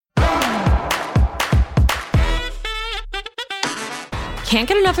Can't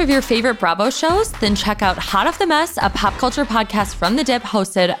get enough of your favorite Bravo shows? Then check out Hot Off the Mess, a pop culture podcast from The Dip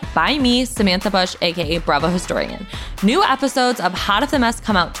hosted by me, Samantha Bush, aka Bravo Historian. New episodes of Hot Off the Mess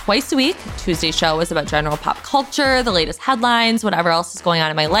come out twice a week. Tuesday's show is about general pop culture, the latest headlines, whatever else is going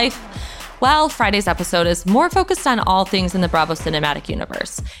on in my life. Well, Friday's episode is more focused on all things in the Bravo cinematic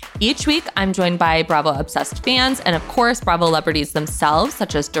universe. Each week, I'm joined by Bravo-obsessed fans and, of course, Bravo celebrities themselves,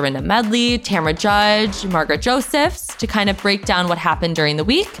 such as Dorinda Medley, Tamra Judge, Margaret Josephs, to kind of break down what happened during the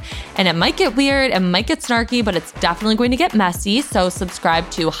week. And it might get weird, it might get snarky, but it's definitely going to get messy. So subscribe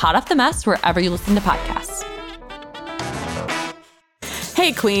to Hot Off the Mess wherever you listen to podcasts.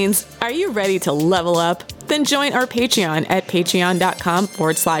 Hey, Queens, are you ready to level up? Then join our Patreon at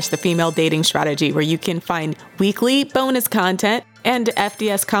patreon.com/The Female Dating Strategy, where you can find weekly bonus content and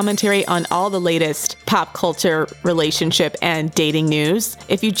FDS commentary on all the latest pop culture, relationship, and dating news.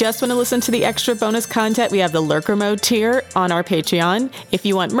 If you just want to listen to the extra bonus content, we have the Lurker Mode tier on our Patreon. If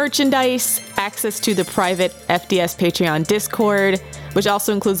you want merchandise, access to the private FDS Patreon Discord, which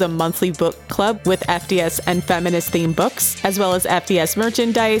also includes a monthly book club with FDS and feminist-themed books, as well as FDS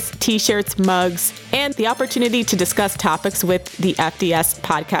merchandise, t-shirts, mugs, and the opportunity to discuss topics with the FDS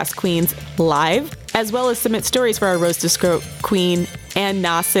podcast queens live, as well as submit stories for our Rose to Queen and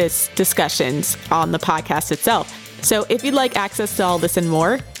Gnosis discussions on the podcast itself. So if you'd like access to all this and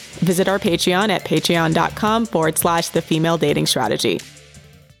more, visit our Patreon at patreon.com/The Female Dating Strategy.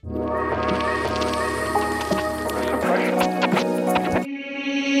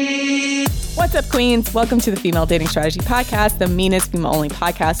 What's up, Queens? Welcome to the Female Dating Strategy Podcast, the meanest female-only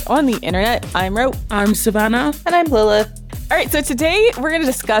podcast on the internet. I'm Ro. I'm Savannah. And I'm Lilith. All right, so today we're going to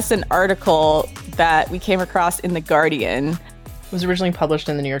discuss an article that we came across in The Guardian. It was originally published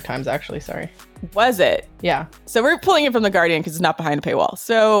in the New York Times, actually. Sorry. Was it? Yeah. So we're pulling it from The Guardian because it's not behind a paywall.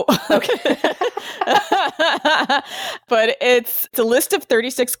 So, okay. But it's a list of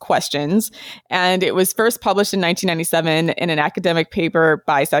 36 questions, and it was first published in 1997 in an academic paper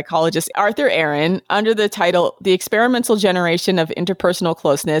by psychologist Arthur Aaron under the title, The Experimental Generation of Interpersonal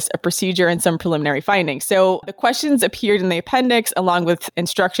Closeness, a Procedure and Some Preliminary Findings. So the questions appeared in the appendix along with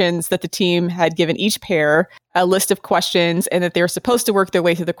instructions that the team had given each pair a list of questions, and that they were supposed to work their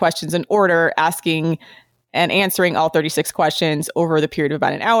way through the questions in order, asking and answering all 36 questions over the period of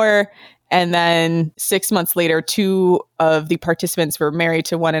about an hour. And then 6 months later, 2 of the participants were married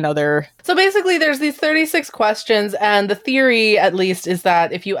to one another. So basically, there's these 36 questions, and the theory, at least, is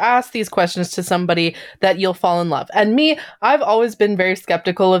that if you ask these questions to somebody, that you'll fall in love. And me, I've always been very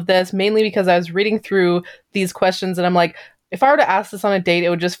skeptical of this, mainly because I was reading through these questions, and I'm like, if I were to ask this on a date, it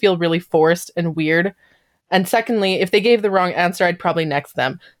would just feel really forced and weird. And secondly, if they gave the wrong answer, I'd probably next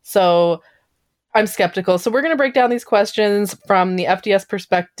them. So I'm skeptical. So we're going to break down these questions from the FDS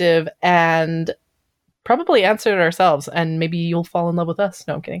perspective and probably answer it ourselves. And maybe you'll fall in love with us.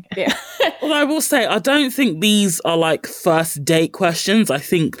 No, I'm kidding. Yeah. Well, I will say, I don't think these are like first date questions. I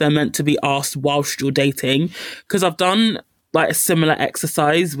think they're meant to be asked whilst you're dating. Because I've done like a similar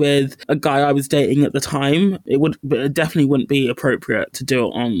exercise with a guy I was dating at the time. It definitely wouldn't be appropriate to do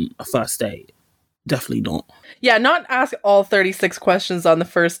it on a first date. Definitely not. Yeah, not ask all 36 questions on the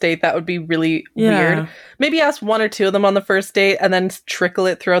first date. That would be really weird. Maybe ask 1 or 2 of them on the first date and then trickle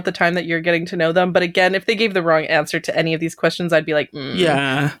it throughout the time that you're getting to know them. But again, if they gave the wrong answer to any of these questions, I'd be like,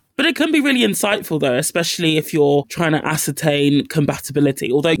 Yeah. But it can be really insightful, though, especially if you're trying to ascertain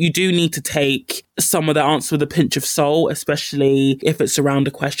compatibility. Although you do need to take some of the answer with a pinch of salt, especially if it's around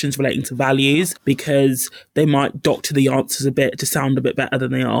the questions relating to values, because they might doctor the answers a bit to sound a bit better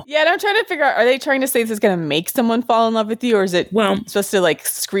than they are. Yeah, and I'm trying to figure out, are they trying to say this is going to make someone fall in love with you, or is it supposed to like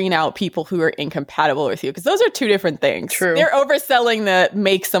screen out people who are incompatible with you? Because those are 2 different things. True. They're overselling the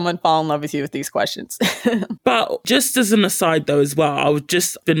make someone fall in love with you with these questions. But just as an aside, though, as well, I've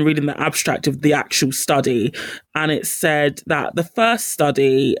just been reading the abstract of the actual study, and it said that the first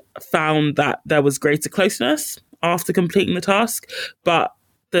study found that there was greater closeness after completing the task, but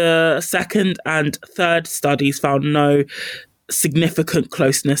the second and third studies found no significant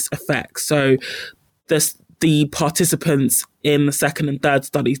closeness effects. So the participants in the second and third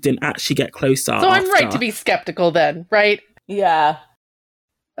studies didn't actually get closer. So I'm right to be skeptical then, right? Yeah.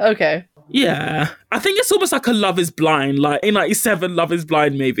 Okay. Yeah. I think it's almost like a Love is Blind, like in 97 Love is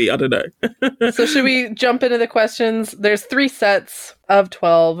Blind maybe, I don't know. So should we jump into the questions? There's 3 sets of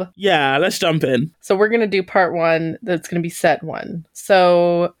 12. Yeah, let's jump in. So we're going to do part 1. That's going to be set 1.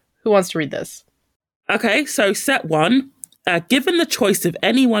 So who wants to read this? Okay, so set 1 Given the choice of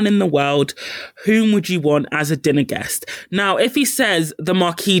anyone in the world, whom would you want as a dinner guest? Now, if he says the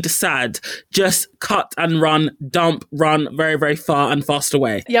Marquis de Sade, just cut and run, dump, run very, very far and fast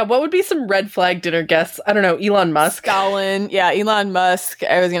away. Yeah, what would be some red flag dinner guests? I don't know, Elon Musk? Stalin. Yeah, Elon Musk.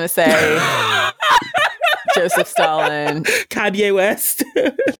 I was going to say Joseph Stalin. Kanye West.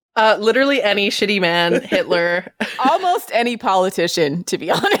 Literally any shitty man, Hitler. Almost any politician, to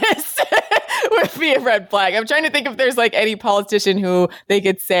be honest, would be a red flag. I'm trying to think if there's like any politician who they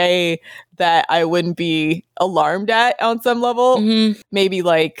could say that I wouldn't be alarmed at on some level. Mm-hmm. Maybe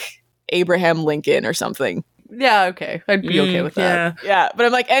like Abraham Lincoln or something. Yeah, okay. I'd be okay with that. Yeah, but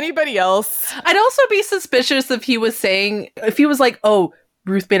I'm like, anybody else? I'd also be suspicious if he was like, oh,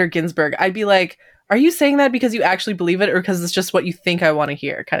 Ruth Bader Ginsburg. I'd be like, are you saying that because you actually believe it or because it's just what you think I want to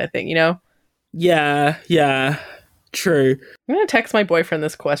hear kind of thing, you know? Yeah. True. I'm going to text my boyfriend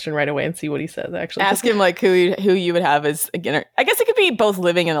this question right away and see what he says, actually. Ask him like who you would have as a dinner. I guess it could be both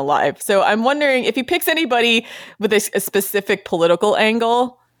living and alive. So I'm wondering if he picks anybody with a specific political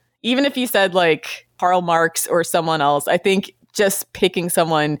angle, even if he said like Karl Marx or someone else, I think just picking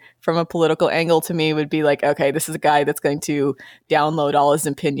someone from a political angle to me would be like, okay, this is a guy that's going to download all his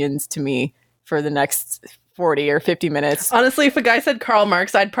opinions to me for the next 40 or 50 minutes. Honestly, if a guy said Karl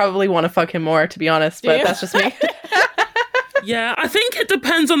Marx, I'd probably want to fuck him more, to be honest, but that's just me. Yeah, I think it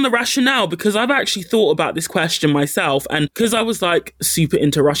depends on the rationale, because I've actually thought about this question myself, and because I was like super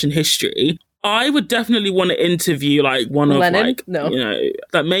into Russian history, I would definitely want to interview like one of Lenin? like, No. you know,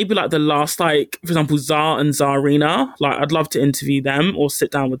 like maybe like the last, like, for example, Tsar and Tsarina. Like, I'd love to interview them or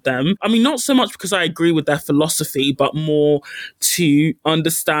sit down with them. I mean, not so much because I agree with their philosophy, but more to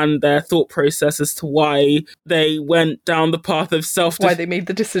understand their thought process as to why they went down the path of Why they made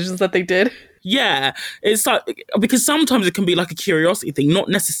the decisions that they did. Yeah, it's like, because sometimes it can be like a curiosity thing, not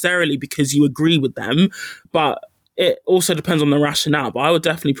necessarily because you agree with them, but it also depends on the rationale. But I would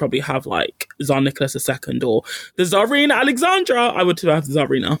definitely probably have like Tsar Nicholas II or the Tsarina Alexandra. I would have the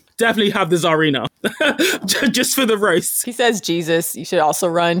Tsarina. Definitely have the Tsarina. Just for the roast. He says Jesus, you should also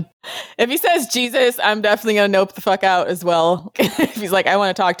run. If he says Jesus, I'm definitely going to nope the fuck out as well. If he's like, I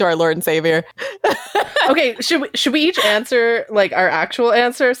want to talk to our Lord and Savior. Okay, should we each answer like our actual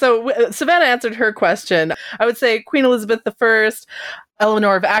answer? So Savannah answered her question. I would say Queen Elizabeth I,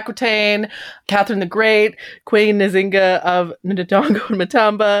 Eleanor of Aquitaine, Catherine the Great, Queen Nzinga of Ndongo and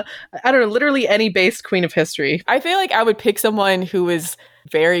Matamba. I don't know, literally any based queen of history. I feel like I would pick someone who is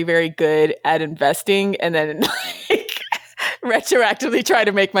very, very good at investing and then like retroactively try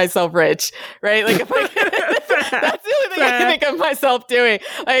to make myself rich, right? Like, if that's the only thing I can think of myself doing.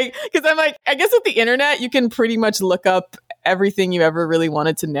 Like, because I'm like, I guess with the internet, you can pretty much look up everything you ever really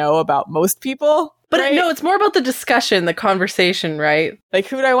wanted to know about most people. But right? no, it's more about the discussion, the conversation, right? Like,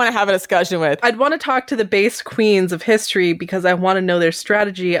 who do I want to have a discussion with? I'd want to talk to the base queens of history because I want to know their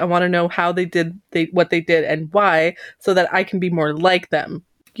strategy. I want to know how they did what they did and why, so that I can be more like them.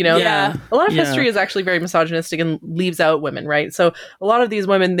 You know, Yeah. A lot of history is actually very misogynistic and leaves out women, right? So a lot of these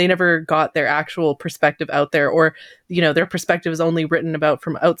women, they never got their actual perspective out there, or, you know, their perspective is only written about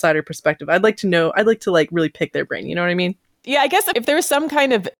from outsider perspective. I'd like to like really pick their brain. You know what I mean? Yeah, I guess if there was some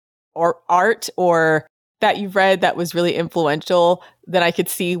kind of or art or that you've read that was really influential, then I could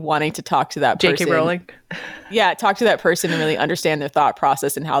see wanting to talk to that person. J.K. Rowling. Yeah, talk to that person and really understand their thought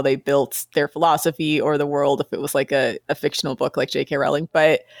process and how they built their philosophy or the world if it was like a fictional book like J.K. Rowling.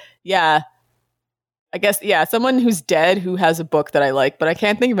 But yeah, I guess, yeah, someone who's dead who has a book that I like, but I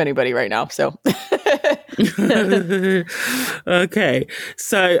can't think of anybody right now. So. Okay,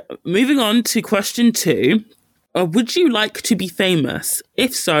 so moving on to question 2. Would you like to be famous?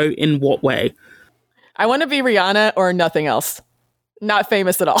 If so, in what way? I want to be Rihanna or nothing else. Not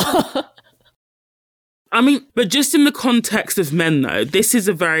famous at all. I mean, but just in the context of men, though, this is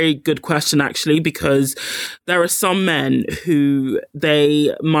a very good question, actually, because there are some men who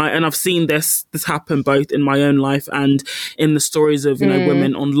they might, and I've seen this happen both in my own life and in the stories of, you know,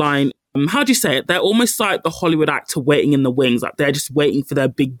 women online. How do you say it? They're almost like the Hollywood actor waiting in the wings. Like they're just waiting for their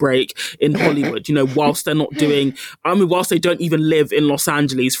big break in Hollywood, you know, whilst they're not doing, whilst they don't even live in Los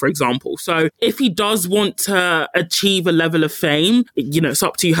Angeles, for example. So if he does want to achieve a level of fame, you know, it's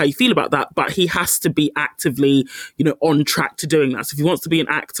up to you how you feel about that, but he has to be actively, you know, on track to doing that. So if he wants to be an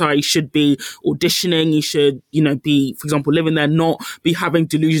actor, he should be auditioning. He should, you know, be, for example, living there, not be having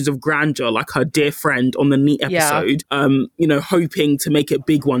delusions of grandeur like her dear friend on the Neat episode, you know, hoping to make it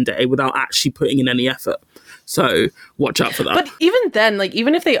big one day without actually putting in any effort. So watch out for that. But even then, like,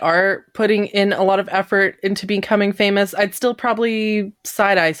 even if they are putting in a lot of effort into becoming famous, I'd still probably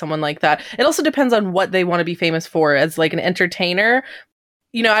side-eye someone like that. It also depends on what they want to be famous for. As like an entertainer,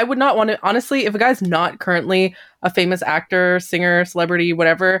 you know, I would not want to, honestly, if a guy's not currently a famous actor, singer, celebrity,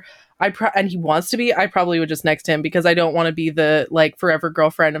 whatever, and he wants to be, I probably would just next him, because I don't want to be the like forever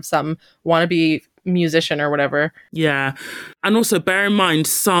girlfriend of some wannabe musician or whatever. Yeah. And also bear in mind,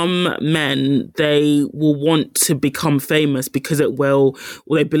 some men, they will want to become famous because it will,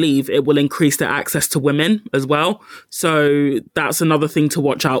 or they believe it will increase their access to women as well. So that's another thing to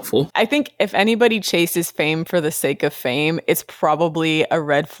watch out for. I think if anybody chases fame for the sake of fame, it's probably a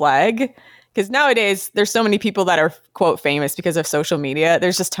red flag. Because nowadays, there's so many people that are, quote, famous because of social media.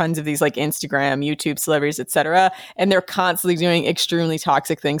 There's just tons of these like Instagram, YouTube celebrities, etc. And they're constantly doing extremely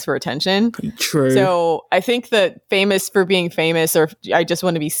toxic things for attention. True. So I think that famous for being famous, or I just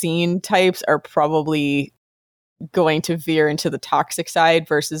want to be seen types, are probably going to veer into the toxic side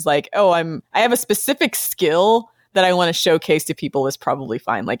versus like, oh, I have a specific skill that I want to showcase to people is probably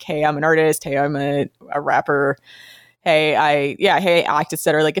fine. Like, hey, I'm an artist. Hey, I'm a rapper. Hey, I act,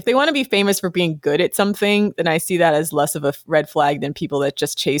 etc. Like if they want to be famous for being good at something, then I see that as less of a red flag than people that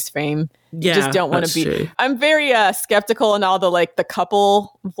just chase fame. Yeah, just don't want to be. True. I'm very skeptical in all the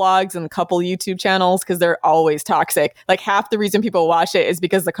couple vlogs and couple YouTube channels because they're always toxic. Like half the reason people watch it is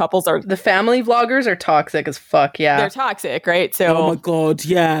because the couples are the family vloggers are toxic as fuck. Yeah, they're toxic, right? So oh my god,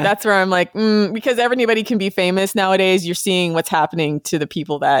 yeah, that's where I'm like, because everybody can be famous nowadays. You're seeing what's happening to the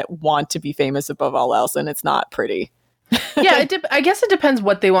people that want to be famous above all else, and it's not pretty. Yeah, I guess it depends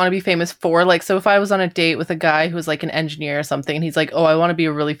what they want to be famous for. Like, so if I was on a date with a guy who's like an engineer or something, and he's like, oh, I want to be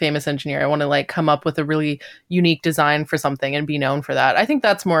a really famous engineer. I want to like come up with a really unique design for something and be known for that. I think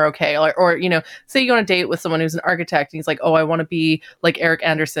that's more okay. Or you know, say you go on a date with someone who's an architect and he's like, oh, I want to be like Eric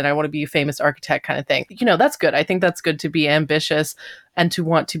Anderson. I want to be a famous architect kind of thing. You know, that's good. I think that's good to be ambitious and to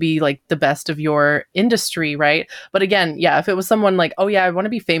want to be like the best of your industry, right? But again, yeah, if it was someone like, oh yeah, I want to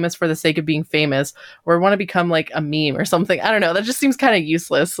be famous for the sake of being famous, or I want to become like a meme or something, I don't know, that just seems kind of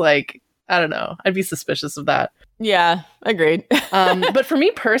useless. Like, I don't know, I'd be suspicious of that. Yeah, agreed. But for me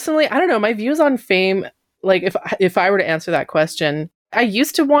personally, I don't know, my views on fame, like if I were to answer that question, I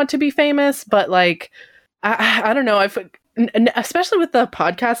used to want to be famous, but like, I don't know, especially with the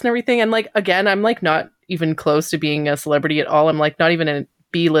podcast and everything, and like, again, I'm like not even close to being a celebrity at all. I'm like not even a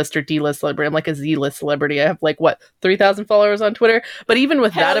B-list or D-list celebrity. I'm like a Z-list celebrity. I have like 3,000 followers on Twitter. But even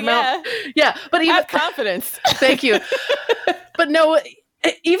with that amount, yeah. But even have confidence. Thank you. But no,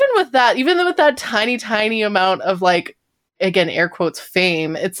 even with that tiny amount of like, again, air quotes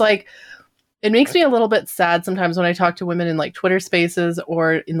fame, it's like, it makes me a little bit sad sometimes when I talk to women in like Twitter spaces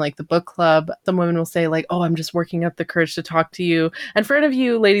or in like the book club. Some women will say like, oh, I'm just working up the courage to talk to you. And for any of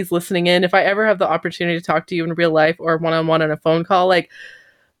you ladies listening in, if I ever have the opportunity to talk to you in real life or one-on-one on a phone call, like,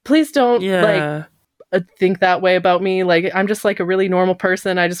 please don't think that way about me. Like, I'm just like a really normal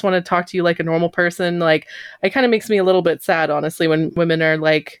person. I just want to talk to you like a normal person. Like, it kind of makes me a little bit sad, honestly, when women are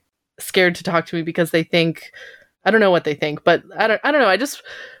like scared to talk to me because they think, I don't know what they think, but I don't know.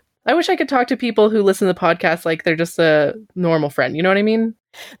 I wish I could talk to people who listen to the podcast like they're just a normal friend. You know what I mean?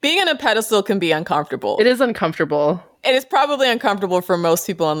 Being on a pedestal can be uncomfortable. It is uncomfortable. It is probably uncomfortable for most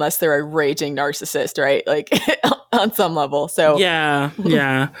people unless they're a raging narcissist, right? Like on some level. So yeah.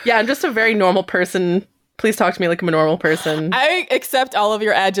 Yeah, I'm just a very normal person. Please talk to me like I'm a normal person. I accept all of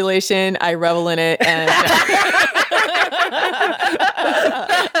your adulation. I revel in it. And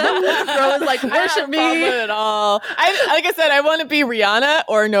Rose like, worship me at all. Like I said, I want to be Rihanna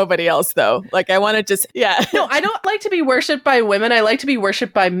or nobody else though. Like I want to just, yeah. No, I don't like to be worshipped by women. I like to be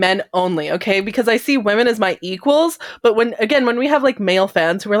worshipped by men only. Okay, because I see women as my equals. But when we have like male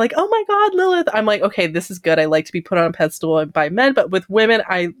fans who are like, oh my god, Lilith, I'm like, okay, this is good. I like to be put on a pedestal by men. But with women,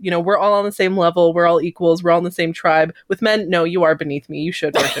 we're all on the same level. We're all equals. We're all in the same tribe. With men, no, you are beneath me. You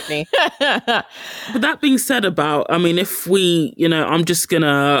should worship me. But that being said if we, I'm just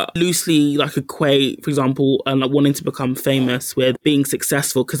gonna loosely like equate, for example, like wanting to become famous with being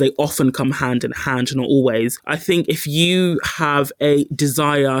successful, because they often come hand in hand, not always. I think if you have a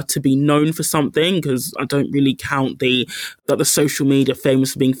desire to be known for something, because I don't really count the social media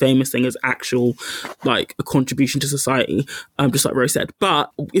famous for being famous thing as actual like a contribution to society, just like Rose said.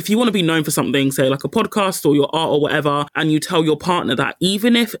 But if you want to be known for something, say like a podcast or your art or whatever, and you tell your partner that,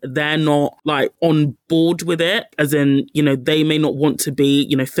 even if they're not like on board with it, as in, they may not want to be,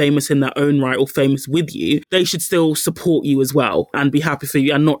 famous in their own right or famous with you, they should still support you as well and be happy for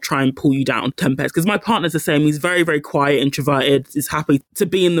you and not try and pull you down 10 pegs. Because my partner's the same. He's very, very quiet, introverted, is happy to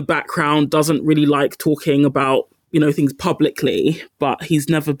be in the background, doesn't really like talking about things publicly, but he's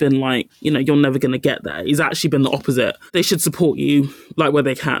never been like, you're never going to get there. He's actually been the opposite. They should support you like where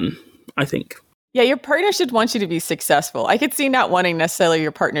they can, I think. Yeah, your partner should want you to be successful. I could see not wanting necessarily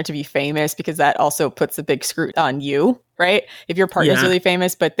your partner to be famous because that also puts a big scrut on you, right? If your partner's Yeah. really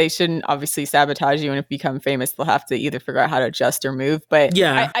famous, but they shouldn't obviously sabotage you. And if you become famous, they'll have to either figure out how to adjust or move. But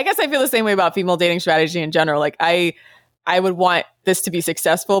Yeah. I guess I feel the same way about female dating strategy in general. Like I would want this to be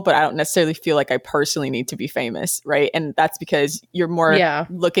successful, but I don't necessarily feel like I personally need to be famous, right? And that's because you're more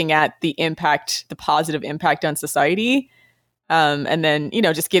looking at the impact, the positive impact on society. And then,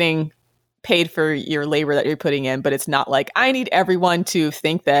 just getting paid for your labor that you're putting in. But it's not like I need everyone to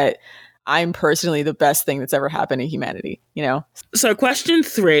think that I'm personally the best thing that's ever happened to humanity, So question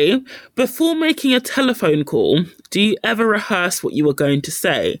 3, before making a telephone call, do you ever rehearse what you were going to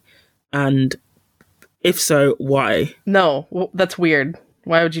say? And if so, why? No, that's weird.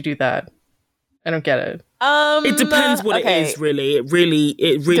 Why would you do that? I don't get it. It depends what it is, really. It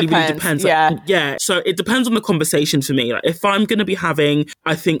really depends. Yeah. So it depends on the conversation for me. Like, if I'm going to be having,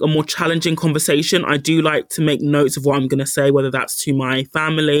 I think, a more challenging conversation, I do like to make notes of what I'm going to say, whether that's to my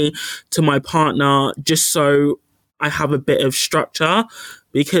family, to my partner, just so I have a bit of structure,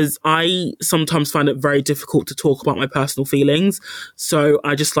 because I sometimes find it very difficult to talk about my personal feelings. So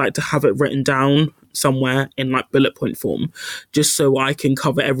I just like to have it written down somewhere in like bullet point form, just so I can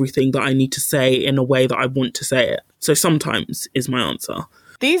cover everything that I need to say in a way that I want to say it. So sometimes is my answer.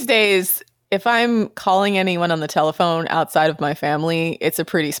 These days, if I'm calling anyone on the telephone outside of my family, it's a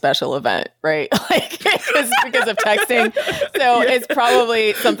pretty special event, right? Like because of texting. So it's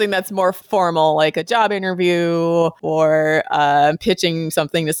probably something that's more formal, like a job interview or pitching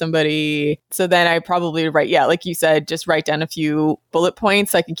something to somebody. So then I probably write, like you said, just write down a few bullet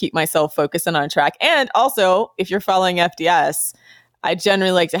points so I can keep myself focused and on track. And also, if you're following FDS, I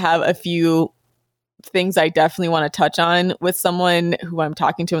generally like to have a few things I definitely want to touch on with someone who I'm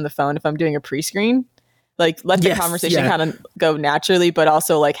talking to on the phone if I'm doing a pre-screen. Like, let the conversation kind of go naturally, but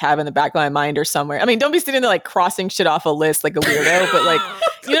also like have in the back of my mind or somewhere. I mean, don't be sitting there like crossing shit off a list like a weirdo, but like,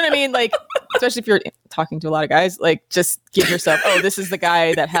 you know what I mean? Like, especially if you're talking to a lot of guys, like just give yourself, this is the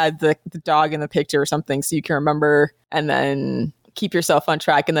guy that had the dog in the picture or something, so you can remember, and then keep yourself on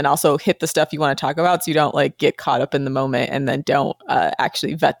track, and then also hit the stuff you want to talk about so you don't like get caught up in the moment and then don't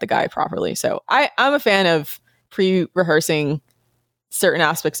actually vet the guy properly. So I'm a fan of pre-rehearsing certain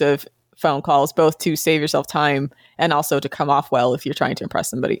aspects of phone calls, both to save yourself time and also to come off well if you're trying to impress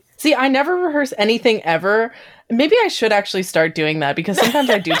somebody. See, I never rehearse anything ever. Maybe I should actually start doing that, because sometimes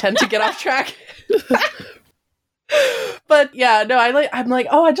I do tend to get off track. But yeah, no, I'm like,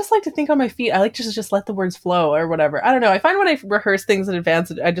 I just like to think on my feet. I like to just let the words flow or whatever. I don't know. I find when I rehearse things in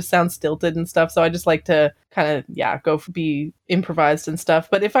advance, I just sound stilted and stuff. So I just like to kind of, go be improvised and stuff.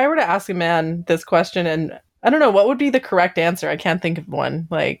 But if I were to ask a man this question, and I don't know, what would be the correct answer? I can't think of one.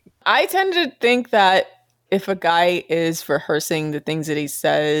 Like, I tend to think that if a guy is rehearsing the things that he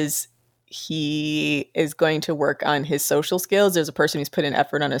says, he is going to work on his social skills. There's a person who's put in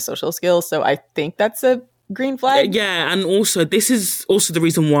effort on his social skills. So I think that's a green flag. Yeah, and also this is also the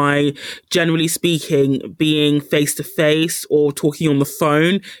reason why, generally speaking, being face to face or talking on the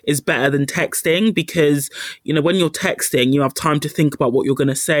phone is better than texting, because when you're texting, you have time to think about what you're going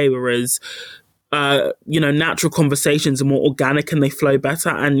to say, whereas natural conversations are more organic and they flow better.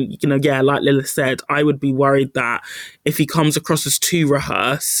 And like Lilith said, I would be worried that if he comes across as too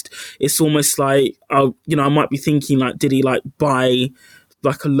rehearsed, it's almost like I might be thinking like, did he like buy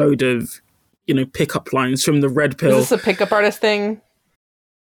like a load of pickup lines from the Red Pill? Is this a pickup artist thing?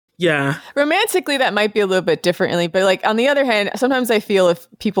 Yeah. Romantically, that might be a little bit differently. But like on the other hand, sometimes I feel if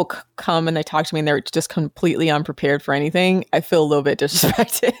people come and they talk to me and they're just completely unprepared for anything, I feel a little bit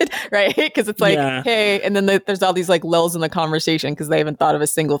disrespected, right? Because it's like, hey, and then there's all these like lulls in the conversation because they haven't thought of a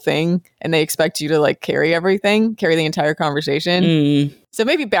single thing and they expect you to like carry the entire conversation. So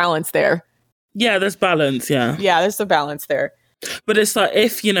maybe balance there. Yeah, there's balance. Yeah. Yeah, there's a balance there. But it's like,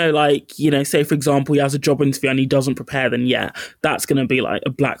 if, say, for example, he has a job interview and he doesn't prepare, then that's going to be like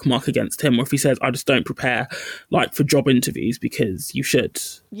a black mark against him. Or if he says, I just don't prepare like for job interviews, because you should.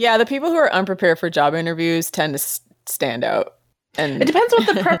 Yeah, the people who are unprepared for job interviews tend to stand out. And it depends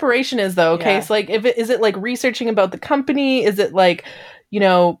what the preparation is, though. Okay. So like, is it like researching about the company? Is it like,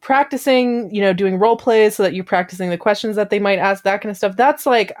 practicing, doing role plays so that you're practicing the questions that they might ask, that kind of stuff? That's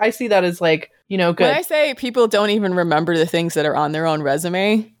like, I see that as like, good. When I say people don't even remember the things that are on their own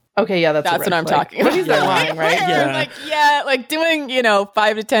resume. Okay, yeah, that's what I'm talking about. Which is their line, right? Like doing,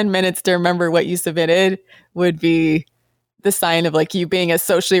 5 to 10 minutes to remember what you submitted would be the sign of like you being a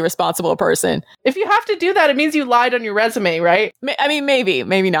socially responsible person. If you have to do that, it means you lied on your resume, right? I mean,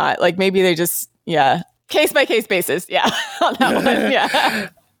 maybe not. Like maybe they just, case by case basis. Yeah. On that one. Yeah.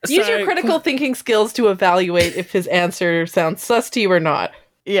 Use your critical thinking skills to evaluate if his answer sounds sus to you or not.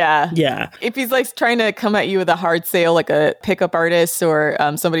 Yeah. Yeah. If he's like trying to come at you with a hard sale, like a pickup artist or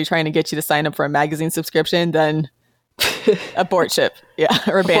somebody trying to get you to sign up for a magazine subscription, then Abort ship. Yeah.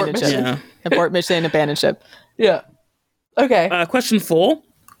 Or abandoned ship. Yeah. Abort mission, abandoned ship. Yeah. Okay. Question 4.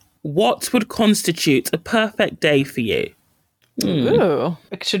 What would constitute a perfect day for you? Ooh.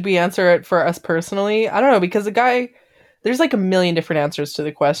 Should we answer it for us personally? I don't know, because there's like a million different answers to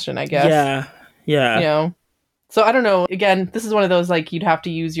the question, I guess. Yeah. You know? So I don't know. Again, this is one of those, like, you'd have to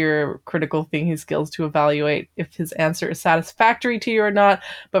use your critical thinking skills to evaluate if his answer is satisfactory to you or not.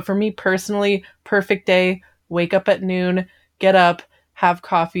 But for me personally, perfect day, wake up at noon, get up, have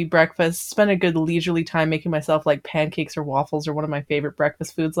coffee, breakfast, spend a good leisurely time making myself like pancakes or waffles or one of my favorite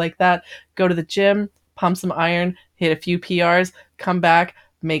breakfast foods like that. Go to the gym, pump some iron, hit a few PRs, come back,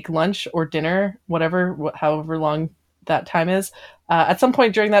 make lunch or dinner, however long that time is. At some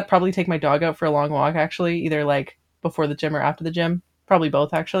point during that, probably take my dog out for a long walk, actually, either like before the gym or after the gym. Probably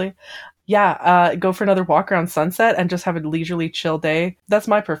both, actually. Yeah, go for another walk around sunset and just have a leisurely chill day. That's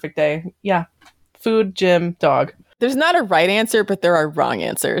my perfect day. Yeah. Food, gym, dog. There's not a right answer, but there are wrong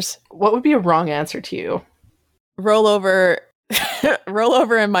answers. What would be a wrong answer to you? Roll over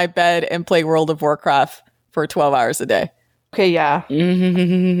in my bed and play World of Warcraft for 12 hours a day. Okay, yeah.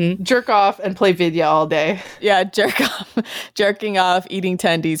 Jerk off and play Vidya all day. Yeah, jerking off, eating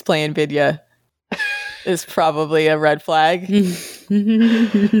tendies, playing Vidya is probably a red flag.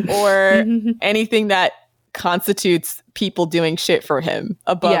 Or anything that constitutes people doing shit for him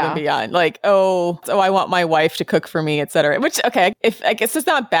above and beyond. Like, I want my wife to cook for me, etc. Which, okay, I guess it's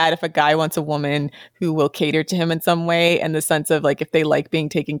not bad if a guy wants a woman who will cater to him in some way, in the sense of like if they like being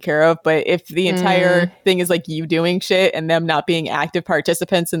taken care of. But if the entire thing is like you doing shit and them not being active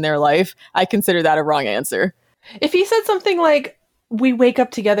participants in their life, I consider that a wrong answer. If he said something like, we wake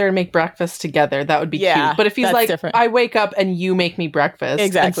up together and make breakfast together, that would be cute. But if he's like, different. I wake up and you make me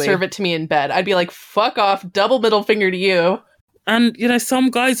breakfast and serve it to me in bed, I'd be like, fuck off, double middle finger to you. And, you know, some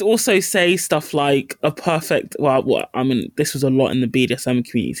guys also say stuff like a perfect, this was a lot in the BDSM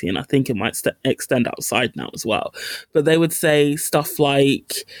community, and I think it might extend outside now as well. But they would say stuff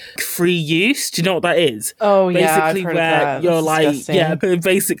like free use. Do you know what that is? Oh, basically yeah, I've heard where of that. you're That's like, disgusting.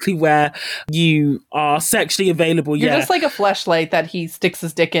 basically where you are sexually available. You're just like a fleshlight that he sticks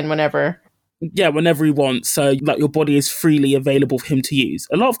his dick in whenever. Yeah, whenever he wants. So, like, your body is freely available for him to use.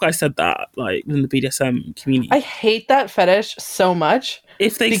 A lot of guys said that, like, in the BDSM community. I hate that fetish so much.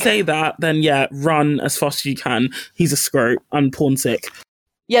 If they say that, then yeah, run as fast as you can. He's a scrote. I'm porn sick.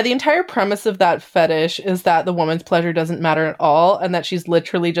 Yeah, the entire premise of that fetish is that the woman's pleasure doesn't matter at all, and that she's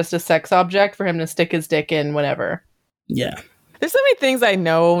literally just a sex object for him to stick his dick in whenever. Yeah. There's so many things I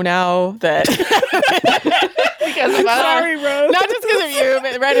know now that... Because of Sorry, Rose. Not just because of you,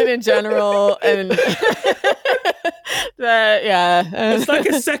 but Reddit in general. And it's like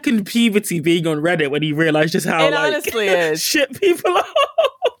a second puberty being on Reddit when you realize just how it honestly is shit people are.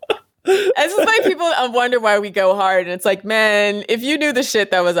 This is why people wonder why we go hard. And it's like, man, if you knew the shit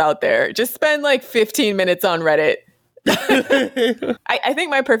that was out there, just spend like 15 minutes on Reddit. I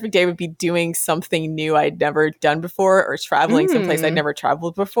think my perfect day would be doing something new I'd never done before, or traveling someplace I'd never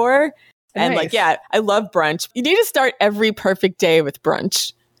traveled before. And Nice. I love brunch. You need to start every perfect day with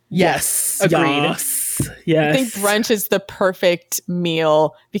brunch. Yes. Agreed. Yes. I think brunch is the perfect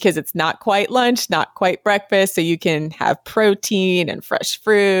meal because it's not quite lunch, not quite breakfast. So you can have protein and fresh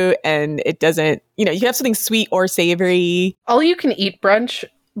fruit, and it doesn't, you have something sweet or savory. All you can eat brunch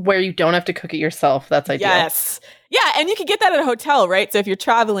where you don't have to cook it yourself. That's ideal. Yes. Yeah, and you can get that at a hotel, right? So if you're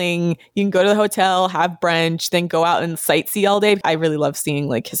traveling, you can go to the hotel, have brunch, then go out and sightsee all day. I really love seeing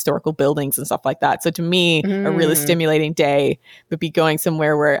like historical buildings and stuff like that. So to me, a really stimulating day would be going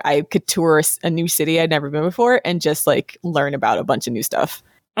somewhere where I could tour a new city I'd never been before and just like learn about a bunch of new stuff.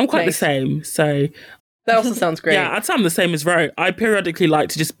 I'm quite Nice. the same. So That also sounds great. yeah, I'd say I'm the same as Ro. I periodically like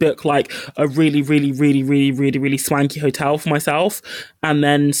to just book like a really, really, really, really, really, really swanky hotel for myself, and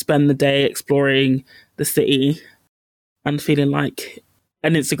then spend the day exploring the city and feeling like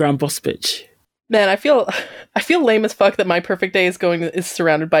an Instagram boss bitch. Man, I feel lame as fuck that my perfect day is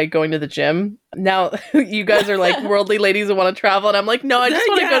surrounded by going to the gym. Now you guys are like worldly ladies who want to travel, and I'm like, no, I just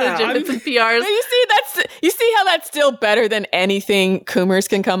want to go to the gym and some PRs. But you see how that's still better than anything Coomers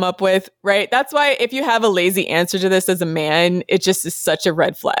can come up with, right? That's why if you have a lazy answer to this as a man, it just is such a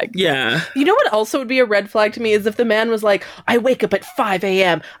red flag. Yeah. You know what also would be a red flag to me is if the man was like, I wake up at 5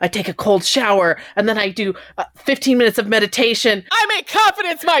 a.m., I take a cold shower, and then I do 15 minutes of meditation. I make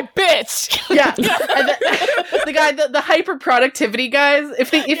confidence my bitch. Yeah. And the guy, the hyper productivity guys,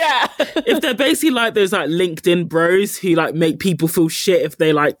 if If they're basically like those like LinkedIn bros who like make people feel shit if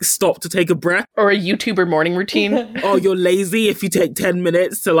they like stop to take a breath. or a YouTuber morning routine. Oh, you're lazy if you take 10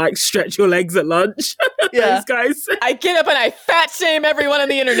 minutes to like stretch your legs at lunch. Yeah. Those guys. I get up and I fat shame everyone on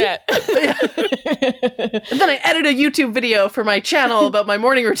the internet. And then I edit a YouTube video for my channel about my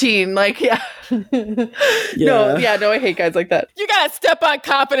morning routine. Like, yeah. No, I hate guys like that. You gotta step on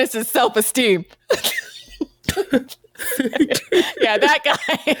confidence and self-esteem. Yeah, that guy.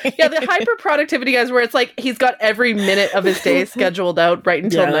 Yeah, the hyper productivity guys where it's like he's got every minute of his day scheduled out right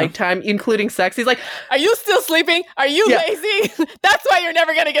until nighttime, including sex. He's like, are you still sleeping? Are you lazy? That's why you're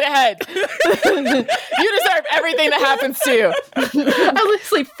never gonna get ahead. You deserve everything that happens to you. I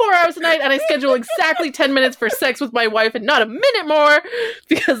sleep 4 hours a night and I schedule exactly 10 minutes for sex with my wife and not a minute more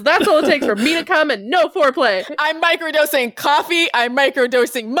because that's all it takes for me to come and no foreplay. I'm microdosing coffee. I'm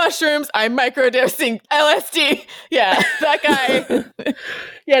microdosing mushrooms. I'm microdosing LSD. Yeah, that guy.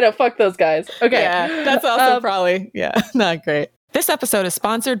 Yeah, no, fuck those guys. Okay. Yeah, that's also probably, not great. This episode is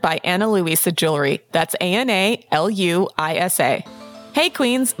sponsored by Ana Luisa Jewelry. That's ANALUISA. Hey,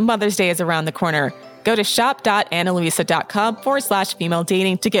 Queens, Mother's Day is around the corner. Go to shop.analuisa.com/female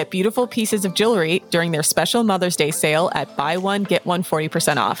dating to get beautiful pieces of jewelry during their special Mother's Day sale at buy one, get one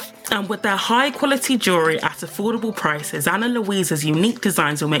 40% off. And with their high quality jewelry at affordable prices, Ana Luisa's unique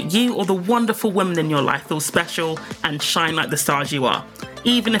designs will make you or the wonderful women in your life feel special and shine like the stars you are,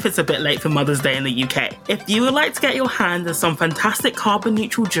 even if it's a bit late for Mother's Day in the UK. If you would like to get your hands on some fantastic carbon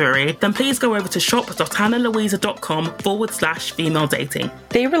neutral jewelry, then please go over to shop.analuisa.com/female dating.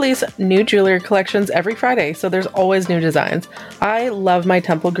 They release new jewelry collections every Friday, so there's always new designs. I love my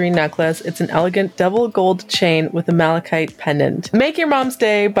Temple Green necklace. It's an elegant double gold chain with a malachite pendant. Make your mom's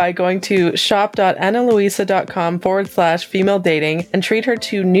day by going to shop.analuisa.com/female dating and treat her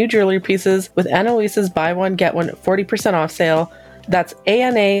to new jewelry pieces with Ana Luisa's buy one, get one 40% off sale. That's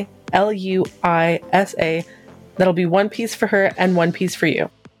ANALUISA. That'll be one piece for her and one piece for you.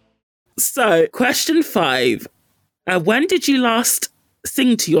 So, question 5. When did you last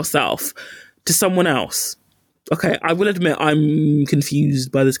sing to yourself, to someone else? Okay, I will admit I'm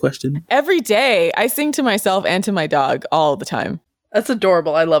confused by this question. Every day, I sing to myself and to my dog all the time. That's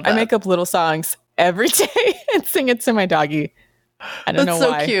adorable. I love that. I make up little songs every day and sing it to my doggy. I don't know why.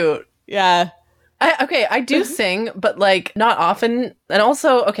 That's so cute. Yeah. I do sing, but like not often. And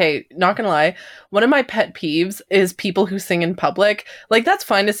also, okay, not gonna lie, one of my pet peeves is people who sing in public. Like, that's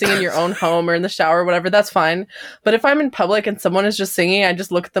fine to sing in your own home or in the shower or whatever, that's fine. But if I'm in public and someone is just singing, I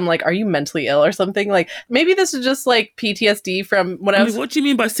just look at them like, are you mentally ill or something? Like, maybe this is just like PTSD from when I was... What do you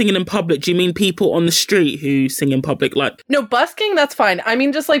mean by singing in public? Do you mean people on the street who sing in public? Like, no, busking, that's fine. I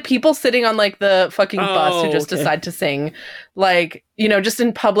mean, just like people sitting on like the fucking bus who just decide to sing. Like, you know, just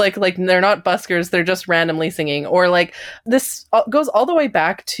in public, like they're not buskers, they're just randomly singing. Or like, this goes all the way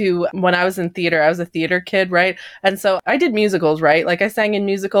back to when I was in theater. I was a theater kid, right? And so I did musicals, right? Like I sang in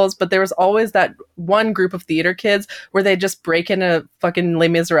musicals, but there was always that one group of theater kids where they just break in a fucking Les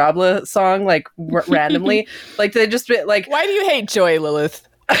Miserables song, like randomly. Like they just like... Why do you hate Joy, Lilith?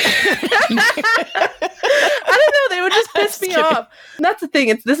 I don't know, they would just piss me off. And that's the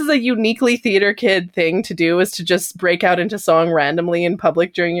thing, this is a uniquely theater kid thing to do, is to just break out into song randomly in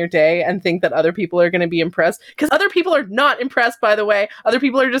public during your day and think that other people are going to be impressed, because other people are not impressed, by the way. Other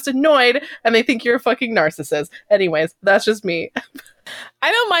people are just annoyed and they think you're a fucking narcissist. Anyways, that's just me.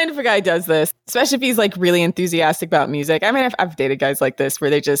 I don't mind if a guy does this, especially if he's like really enthusiastic about music. I mean, I've dated guys like this where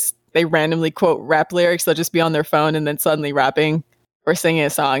they randomly quote rap lyrics. They'll just be on their phone and then suddenly rapping or singing a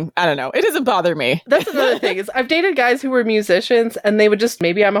song. I don't know. It doesn't bother me. That's another thing, is I've dated guys who were musicians and they would just,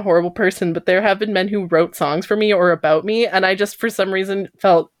 maybe I'm a horrible person, but there have been men who wrote songs for me or about me, and I just for some reason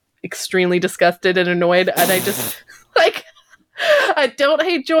felt extremely disgusted and annoyed, and I just like, I don't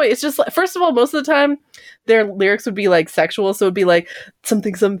hate Joy. It's just like, first of all, most of the time their lyrics would be like sexual, so it would be like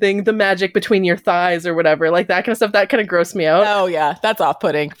something, the magic between your thighs or whatever, like that kind of stuff. That kind of grossed me out. Oh yeah, that's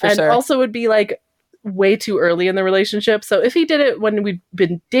off-putting for and sure. And also would be like way too early in the relationship. So if he did it when we'd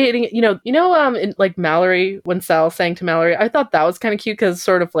been dating, in, like Mallory, when Sal sang to Mallory, I thought that was kind of cute because it's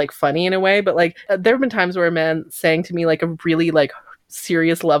sort of like funny in a way. But like there have been times where a man sang to me like a really like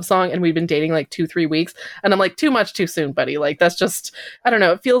serious love song and we've been dating like 2-3 weeks and I'm like, too much too soon, buddy. Like that's just, I don't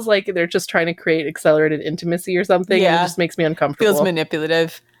know, it feels like they're just trying to create accelerated intimacy or something. Yeah, and it just makes me uncomfortable. Feels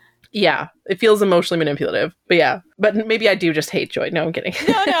manipulative. Yeah, it feels emotionally manipulative. But yeah, but maybe I do just hate Joy. No, I'm kidding.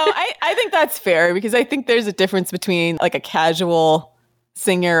 No, I think that's fair, because I think there's a difference between like a casual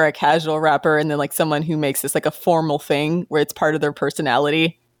singer, a casual rapper, and then like someone who makes this like a formal thing where it's part of their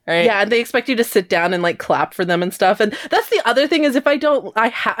personality. Right? Yeah, and they expect you to sit down and like clap for them and stuff. And that's the other thing, is if I don't,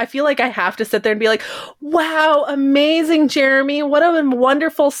 I feel like I have to sit there and be like, wow, amazing, Jeremy. What a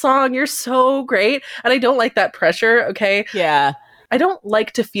wonderful song. You're so great. And I don't like that pressure. Okay. Yeah. I don't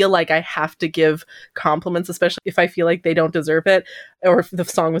like to feel like I have to give compliments, especially if I feel like they don't deserve it or if the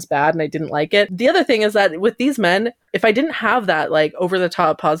song was bad and I didn't like it. The other thing is that with these men, if I didn't have that like over the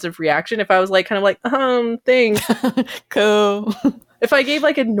top positive reaction, if I was like kind of like, thanks. Cool. If I gave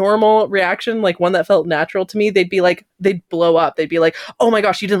like a normal reaction, like one that felt natural to me, they'd blow up. They'd be like, oh my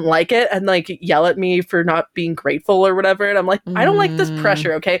gosh, you didn't like it? And like yell at me for not being grateful or whatever. And I'm like, I don't like this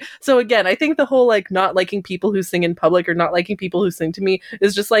pressure, okay? So again, I think the whole like not liking people who sing in public or not liking people who sing to me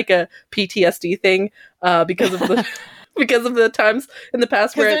is just like a PTSD thing because of the because of the times in the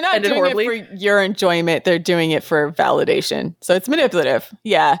past where it ended horribly. They're not doing it for your enjoyment. They're doing it for validation. So it's manipulative.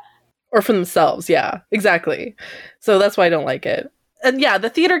 Yeah. Or for themselves. Yeah, exactly. So that's why I don't like it. And yeah, the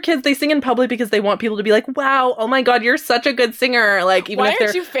theater kids, they sing in public because they want people to be like, wow, oh my God, you're such a good singer. Like, even why if they're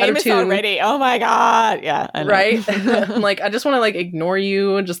aren't you famous already? Oh my God. Yeah. I know. Right? I'm like, I just want to like ignore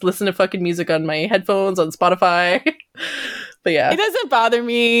you and just listen to fucking music on my headphones on Spotify. But yeah. It doesn't bother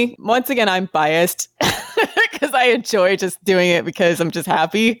me. Once again, I'm biased because I enjoy just doing it because I'm just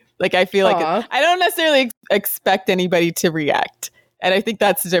happy. Like, I feel like I don't necessarily expect anybody to react. And I think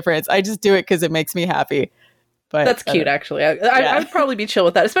that's the difference. I just do it because it makes me happy. But that's cute, actually. I'd probably be chill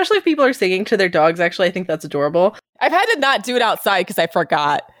with that, especially if people are singing to their dogs. Actually, I think that's adorable. I've had to not do it outside because I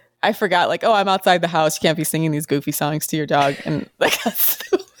forgot, like, oh, I'm outside the house. You can't be singing these goofy songs to your dog. And like, that's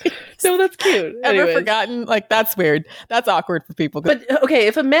so that's cute. Ever forgotten? Like, that's weird. That's awkward for people. But okay,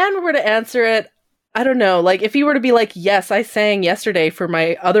 if a man were to answer it, I don't know, like if he were to be like, yes, I sang yesterday for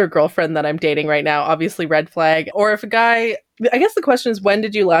my other girlfriend that I'm dating right now, obviously red flag. Or if a guy, I guess the question is, when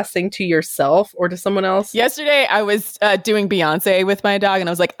did you last sing to yourself or to someone else? Yesterday, I was doing Beyonce with my dog and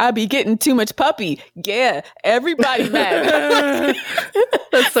I was like, I be getting too much puppy. Yeah, everybody mad.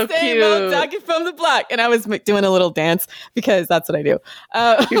 That's so Same cute. old doggy from the block. And I was doing a little dance because that's what I do.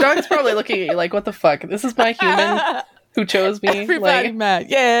 Your dog's probably looking at you like, what the fuck? This is my human who chose me. Everybody mad.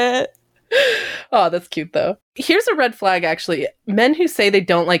 Yeah. Oh, that's cute though. Here's a red flag, actually. Men who say they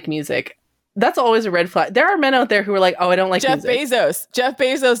don't like music. That's always a red flag. There are men out there who are like, oh, I don't like music. Jeff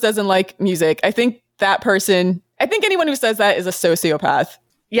Bezos doesn't like music. I think anyone who says that is a sociopath.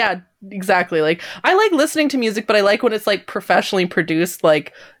 Yeah, exactly. Like, I like listening to music, but I like when it's like professionally produced,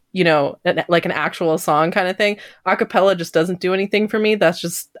 like, you know, like an actual song kind of thing. Acapella just doesn't do anything for me. That's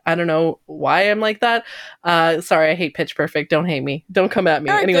just, I don't know why I'm like that. Sorry, I hate Pitch Perfect. Don't hate me. Don't come at me.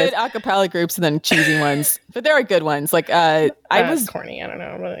 There are good acapella groups and then cheesy ones, but there are good ones. Like I was corny. I don't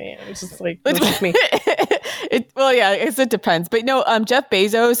know. Really, it's just like it's just me. It depends. But no, Jeff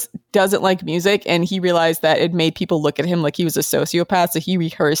Bezos doesn't like music, and he realized that it made people look at him like he was a sociopath. So he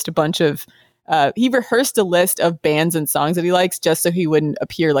rehearsed a list of bands and songs that he likes just so he wouldn't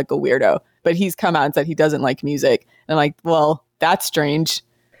appear like a weirdo. But he's come out and said he doesn't like music. And I'm like, well, that's strange.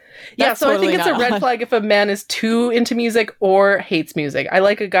 Yeah, so totally I think it's a red flag if a man is too into music or hates music. I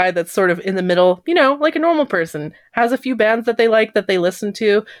like a guy that's sort of in the middle, you know, like a normal person. Has a few bands that they like, that they listen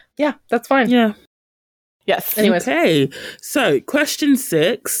to. Yeah, that's fine. Yeah. Yes. Anyways. Okay. So, question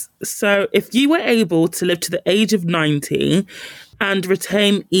 6. So, if you were able to live to the age of 90 and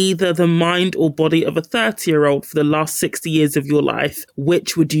retain either the mind or body of a 30-year-old for the last 60 years of your life,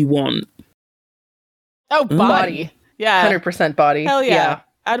 which would you want? Oh, body. Yeah. 100% body. Hell yeah.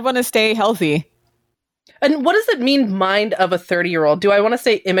 I'd want to stay healthy. And what does it mean, mind of a 30-year-old? Do I want to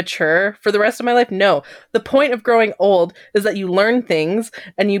stay immature for the rest of my life? No. The point of growing old is that you learn things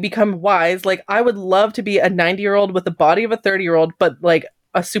and you become wise. Like, I would love to be a 90-year-old with the body of a 30-year-old, but like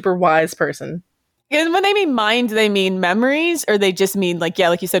a super wise person. And when they mean mind, do they mean memories, or they just mean like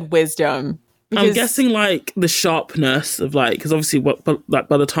you said, wisdom? Because I'm guessing like the sharpness of like, because obviously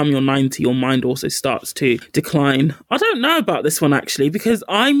by the time you're 90, your mind also starts to decline. I don't know about this one actually, because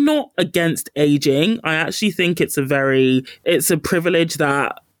I'm not against aging. I actually think it's a privilege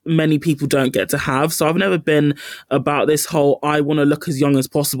that many people don't get to have. So I've never been about this whole, I want to look as young as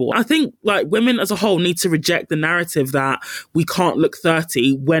possible. I think like women as a whole need to reject the narrative that we can't look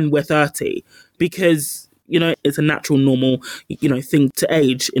 30 when we're 30, because you know, it's a natural, normal, you know, thing to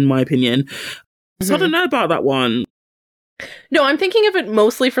age, in my opinion. So I don't know about that one. No, I'm thinking of it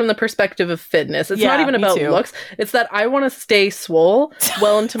mostly from the perspective of fitness. It's not even about looks. It's that I want to stay swole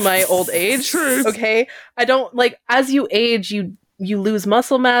well into my old age. True. Okay. I don't like, as you age, you lose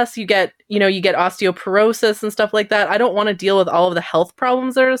muscle mass, you get osteoporosis and stuff like that. I don't want to deal with all of the health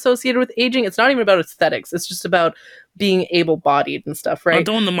problems that are associated with aging. It's not even about aesthetics. It's just about being able-bodied and stuff, right? I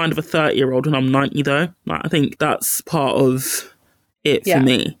don't want the mind of a 30-year-old when I'm 90, though. Like, I think that's part of it for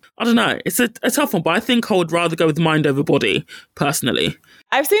me. I don't know. It's a tough one, but I think I would rather go with mind over body, personally.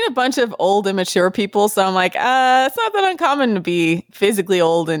 I've seen a bunch of old, immature people, so I'm like, it's not that uncommon to be physically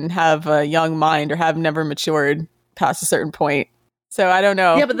old and have a young mind or have never matured past a certain point. So I don't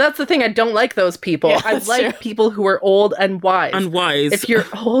know. Yeah, but that's the thing. I don't like those people. Yeah, I that's like true. people who are old and wise. And wise. If you're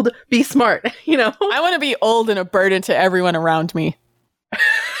old, be smart, you know? I want to be old and a burden to everyone around me.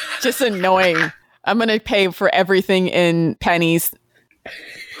 Just annoying. I'm going to pay for everything in pennies.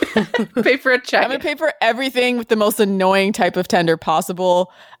 Pay for a check. I'm going to pay for everything with the most annoying type of tender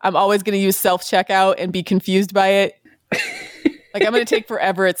possible. I'm always going to use self-checkout and be confused by it. Like, I'm going to take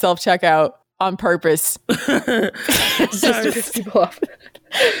forever at self-checkout on purpose. Just to piss people off.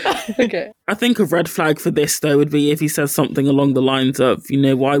 Okay. I think a red flag for this, though, would be if he says something along the lines of,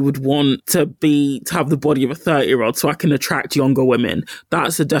 I would want to have the body of a 30-year-old so I can attract younger women.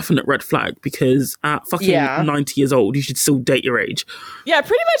 That's a definite red flag, because at fucking 90 years old, you should still date your age. Yeah,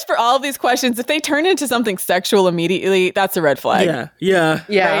 pretty much for all of these questions, if they turn into something sexual immediately, that's a red flag. Yeah.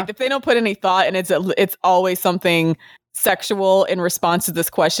 Right? If they don't put any thought and it's always something sexual in response to this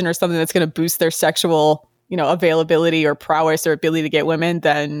question or something that's going to boost their sexual availability or prowess or ability to get women,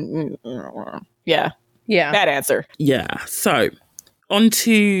 then bad answer. So on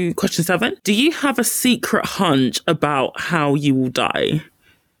to question 7. Do you have a secret hunch about how you will die?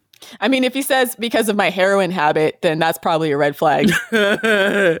 I mean, if he says because of my heroin habit, then that's probably a red flag.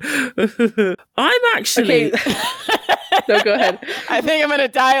 I'm actually No, go ahead. I think I'm going to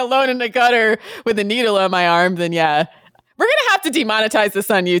die alone in the gutter with a needle on my arm, then yeah. We're going to have to demonetize this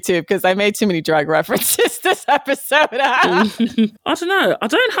on YouTube because I made too many drug references this episode. I don't know. I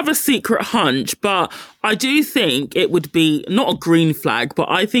don't have a secret hunch, but I do think it would be not a green flag, but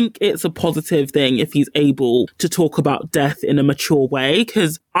I think it's a positive thing if he's able to talk about death in a mature way,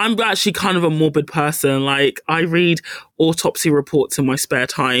 because I'm actually kind of a morbid person. Like, I read autopsy reports in my spare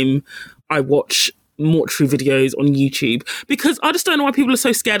time. I watch mortuary videos on YouTube because I just don't know why people are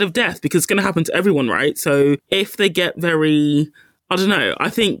so scared of death, because it's going to happen to everyone, right? So if they get very, I don't know, I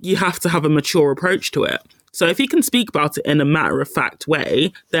think you have to have a mature approach to it. So if he can speak about it in a matter-of-fact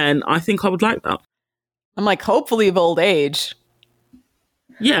way, then I think I would like that. I'm like, hopefully of old age.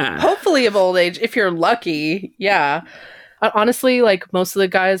 Yeah. Hopefully of old age, if you're lucky. Yeah. Honestly, like most of the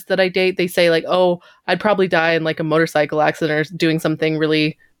guys that I date, they say like, oh, I'd probably die in like a motorcycle accident or doing something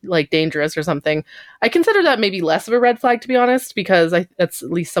really like dangerous or something. I consider that maybe less of a red flag, to be honest, because that's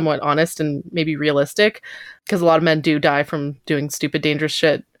at least somewhat honest and maybe realistic, because a lot of men do die from doing stupid, dangerous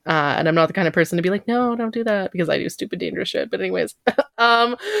shit. And I'm not the kind of person to be like, no, don't do that, because I do stupid, dangerous shit. But anyways,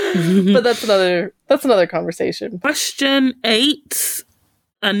 but that's another conversation. Question 8.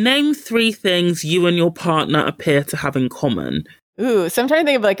 Name 3 things you and your partner appear to have in common. Ooh, so I'm trying to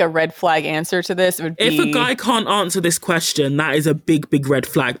think of like a red flag answer to this. It would be... If a guy can't answer this question, that is a big, big red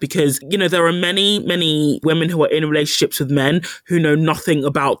flag, because, there are many, many women who are in relationships with men who know nothing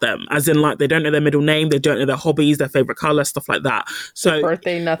about them. As in, like, they don't know their middle name, they don't know their hobbies, their favorite color, stuff like that. So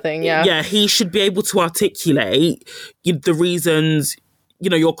birthday, nothing. Yeah. Yeah, he should be able to articulate the reasons,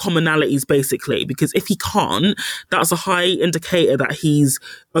 your commonalities, basically, because if he can't, that's a high indicator that he's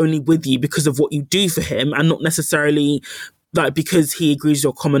only with you because of what you do for him and not necessarily like because he agrees with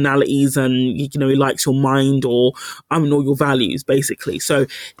your commonalities and he likes your mind or all your values, basically. So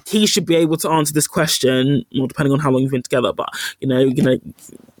he should be able to answer this question, well, depending on how long you've been together, but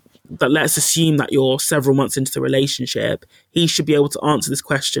that let's assume that you're several months into the relationship, he should be able to answer this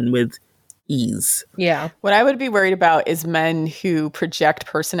question with ease. Yeah. What I would be worried about is men who project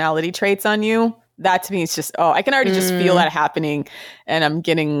personality traits on you. That to me is just, I can already just feel that happening, and I'm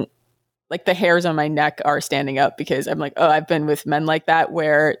getting like the hairs on my neck are standing up, because I'm like, I've been with men like that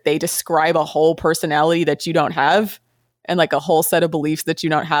where they describe a whole personality that you don't have and like a whole set of beliefs that you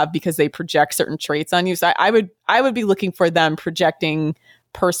don't have because they project certain traits on you. So I would be looking for them projecting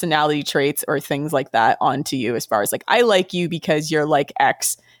personality traits or things like that onto you, as far as like, I like you because you're like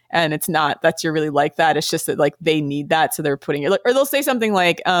X. And it's not that you're really like that. It's just that like they need that. So they're putting it, or they'll say something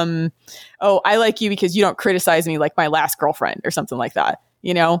like, I like you because you don't criticize me like my last girlfriend or something like that,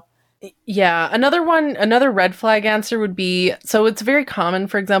 Yeah. Another red flag answer would be, so it's very common,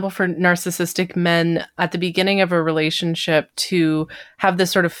 for example, for narcissistic men at the beginning of a relationship to have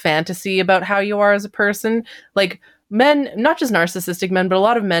this sort of fantasy about how you are as a person. Like men, not just narcissistic men, but a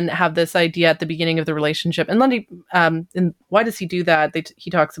lot of men have this idea at the beginning of the relationship. And Lundy, and why does he do that? He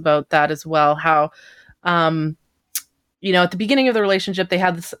talks about that as well, how, at the beginning of the relationship, they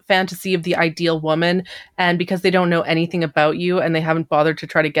have this fantasy of the ideal woman. And because they don't know anything about you and they haven't bothered to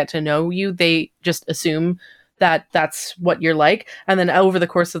try to get to know you, they just assume that that's what you're like. And then over the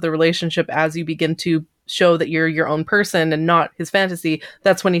course of the relationship, as you begin to show that you're your own person and not his fantasy,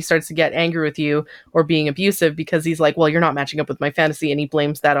 that's when he starts to get angry with you or being abusive, because he's like, well, you're not matching up with my fantasy. And he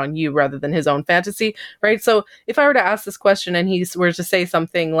blames that on you rather than his own fantasy. Right. So if I were to ask this question and he were to say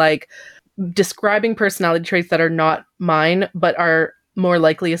something like, describing personality traits that are not mine, but are more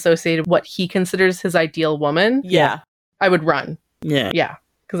likely associated with what he considers his ideal woman, Yeah. I would run. Yeah. Yeah.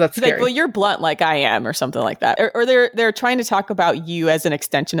 Because that's Like, scary. well, you're blunt like I am, or something like that. Or they're trying to talk about you as an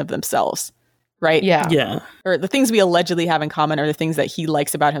extension of themselves, right? yeah. Yeah. Or the things we allegedly have in common are the things that he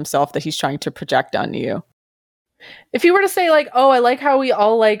likes about himself that he's trying to project onto you. If you were to say like, oh, I like how we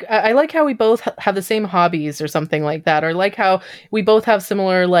all like, I like how we both have the same hobbies or something like that, or like how we both have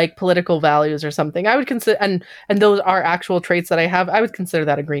similar like political values or something, I would consider, and those are actual traits that I have, I would consider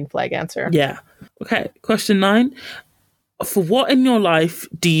that a green flag answer. Yeah. Okay. Question 9. For what in your life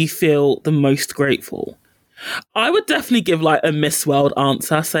do you feel the most grateful? I would definitely give like a Miss World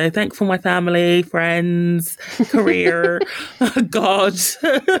answer. So thankful for my family, friends, career, God.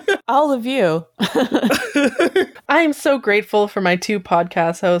 All of you. I am so grateful for my 2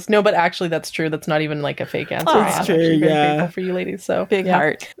 podcast hosts. No, but actually that's true. That's not even like a fake answer. Oh, I it's am true, actually very yeah. grateful for you ladies. So Big yeah.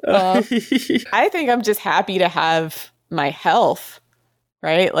 heart. Yeah. I think I'm just happy to have my health,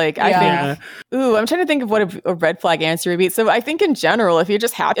 right? Like, I think, I'm trying to think of what a red flag answer would be. So I think in general, if you're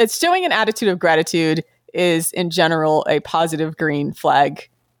just happy, it's showing an attitude of gratitude is in general a positive green flag.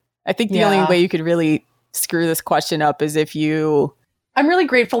 I think the only way you could really screw this question up is if you... I'm really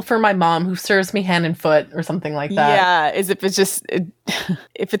grateful for my mom who serves me hand and foot or something like that. Yeah, is if it's just...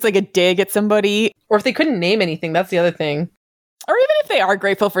 if it's like a dig at somebody. Or if they couldn't name anything, that's the other thing. Or even if they are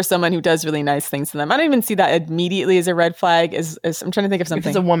grateful for someone who does really nice things to them. I don't even see that immediately as a red flag. As I'm trying to think of If something.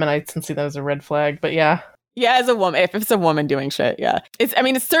 it's a woman, I can see that as a red flag, but yeah. Yeah, as a woman, if it's a woman doing shit, yeah. It's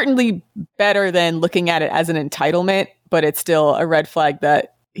certainly better than looking at it as an entitlement, but it's still a red flag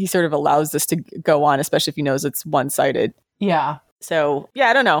that he sort of allows this to go on, especially if he knows it's one-sided. Yeah. So, yeah,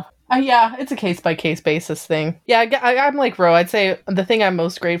 I don't know. Yeah, it's a case-by-case basis thing. Yeah, I'm like Ro. I'd say the thing I'm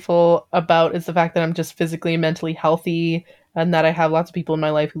most grateful about is the fact that I'm just physically and mentally healthy, and that I have lots of people in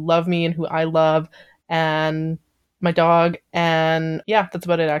my life who love me and who I love, and my dog, and yeah, that's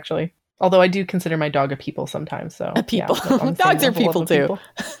about it, actually. Although I do consider my dog a people sometimes, so... A people. Yeah, on the same Dogs are level people, of too. people.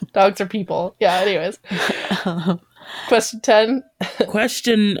 Dogs are people. Yeah, anyways. Question 10.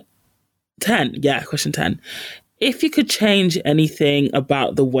 Question 10. Yeah, question 10. If you could change anything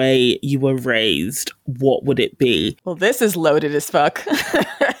about the way you were raised, what would it be? Well, this is loaded as fuck.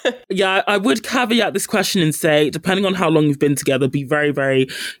 Yeah, I would caveat this question and say, depending on how long you've been together, be very, very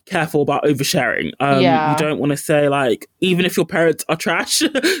careful about oversharing. Yeah. You don't want to say, like, even if your parents are trash,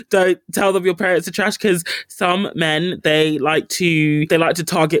 don't tell them your parents are trash, because some men, they like to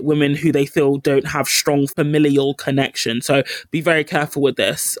target women who they feel don't have strong familial connection. So be very careful with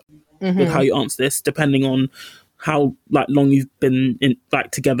this, with how you answer this, depending on how like long you've been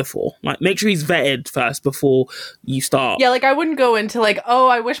together for. Like, make sure he's vetted first before you start. Yeah, like I wouldn't go into like, oh,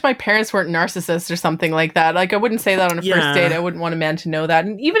 I wish my parents weren't narcissists or something like that. Like I wouldn't say that on a first date. I wouldn't want a man to know that.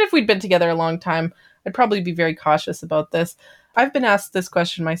 And even if we'd been together a long time, I'd probably be very cautious about this. I've been asked this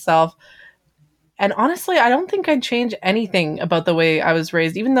question myself. And honestly, I don't think I'd change anything about the way I was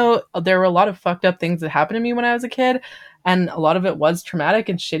raised, even though there were a lot of fucked up things that happened to me when I was a kid. And a lot of it was traumatic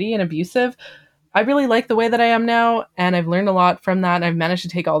and shitty and abusive. I really like the way that I am now, and I've learned a lot from that, and I've managed to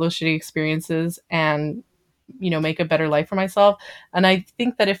take all those shitty experiences and, you know, make a better life for myself. And I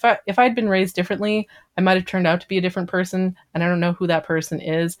think that if I'd been raised differently, I might have turned out to be a different person, and I don't know who that person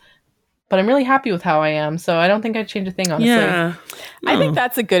is, but I'm really happy with how I am, so I don't think I'd change a thing, honestly. Yeah. I think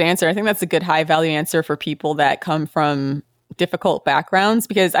that's a good answer. I think that's a good high value answer for people that come from difficult backgrounds,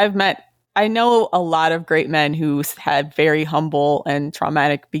 because I know a lot of great men who had very humble and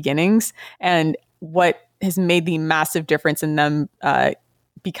traumatic beginnings, and what has made the massive difference in them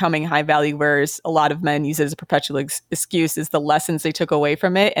becoming high value, whereas a lot of men use it as a perpetual excuse, is the lessons they took away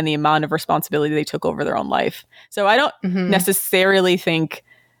from it and the amount of responsibility they took over their own life. So I don't necessarily think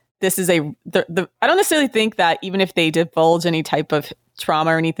this is I don't necessarily think that even if they divulge any type of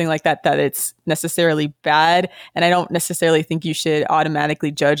trauma or anything like that, that it's necessarily bad. And I don't necessarily think you should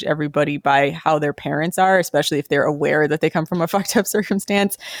automatically judge everybody by how their parents are, especially if they're aware that they come from a fucked up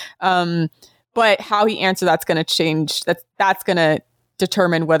circumstance. But how he answers that's going to change. That's going to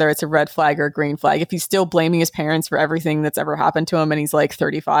determine whether it's a red flag or a green flag. If he's still blaming his parents for everything that's ever happened to him and he's like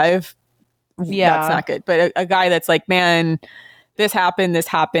 35, that's not good. But a guy that's like, man, this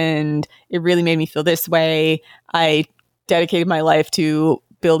happened, it really made me feel this way. I dedicated my life to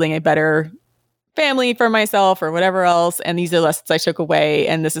building a better family for myself or whatever else, and these are lessons I took away,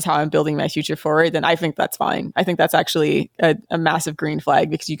 and this is how I'm building my future forward, then I think that's fine. I think that's actually a massive green flag,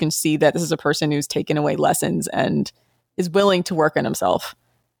 because you can see that this is a person who's taken away lessons and is willing to work on himself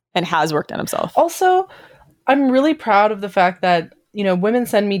and has worked on himself. Also, I'm really proud of the fact that, you know, women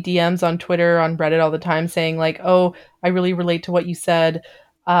send me DMs on Twitter, on Reddit all the time saying like, oh, I really relate to what you said.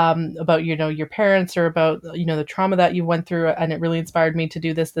 about, your parents, or about, the trauma that you went through. And it really inspired me to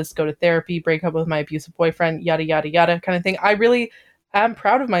do this, go to therapy, break up with my abusive boyfriend, yada, yada, yada kind of thing. I really am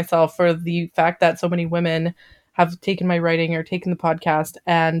proud of myself for the fact that so many women have taken my writing or taken the podcast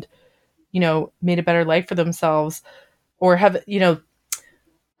and, made a better life for themselves, or have,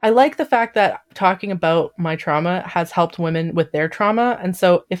 I like the fact that talking about my trauma has helped women with their trauma. And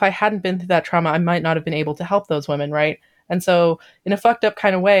so if I hadn't been through that trauma, I might not have been able to help those women, right? And so in a fucked up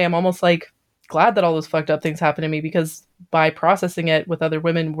kind of way, I'm almost like glad that all those fucked up things happened to me, because by processing it with other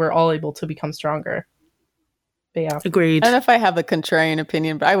women, we're all able to become stronger. But yeah. Agreed. I don't know if I have a contrarian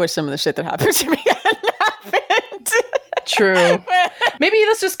opinion, but I wish some of the shit that happened to me hadn't happened. True. Maybe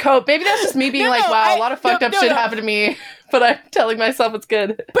that's just cope. Maybe that's just me being wow, a lot of fucked up shit happened to me, but I'm telling myself it's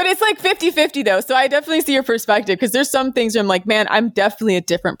good. But it's like 50-50 though. So I definitely see your perspective, because there's some things where I'm like, man, I'm definitely a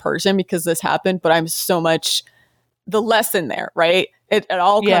different person because this happened, but I'm so much the lesson there, right? It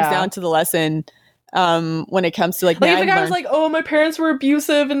all comes down to the lesson. When it comes to like if a guy was like, oh, my parents were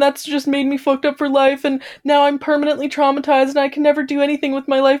abusive and that's just made me fucked up for life, and now I'm permanently traumatized and I can never do anything with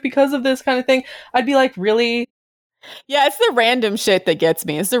my life because of this kind of thing, I'd be like, really? Yeah, it's the random shit that gets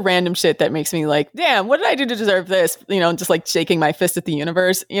me. It's the random shit that makes me like, damn, what did I do to deserve this? Just like shaking my fist at the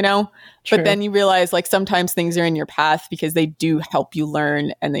universe, True. But then you realize like sometimes things are in your path because they do help you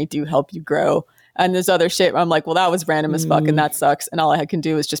learn and they do help you grow. And there's other shit where I'm like, well, that was random as fuck and that sucks. And all I can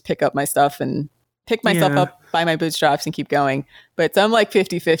do is just pick up my stuff and pick myself up by my bootstraps and keep going. But so I'm like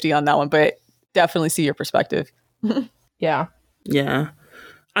 50-50 on that one, but definitely see your perspective. Yeah. Yeah.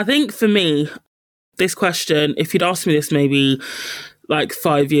 I think for me, this question, if you'd asked me this maybe like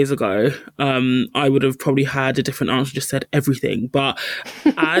 5 years ago, I would have probably had a different answer, just said everything. But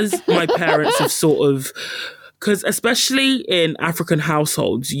as my parents have sort of, because especially in African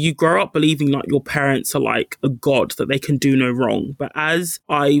households, you grow up believing like your parents are like a god, that they can do no wrong. But as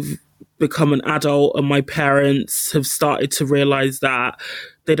I've become an adult and my parents have started to realize that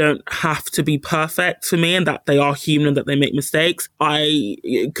they don't have to be perfect for me and that they are human, that they make mistakes.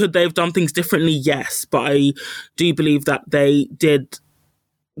 Could they have done things differently? Yes. But I do believe that they did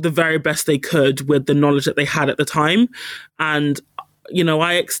the very best they could with the knowledge that they had at the time. And,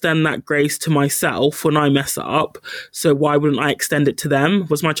 I extend that grace to myself when I mess up. So why wouldn't I extend it to them?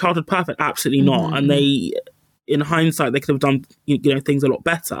 Was my childhood perfect? Absolutely not. And in hindsight, they could have done, things a lot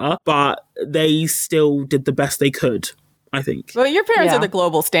better, but they still did the best they could, I think. Well, your parents are the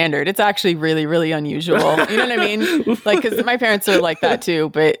global standard. It's actually really, really unusual. You know what I mean? Like, because my parents are like that too,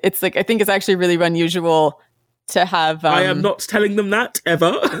 but it's like, I think it's actually really unusual to have... I am not telling them that,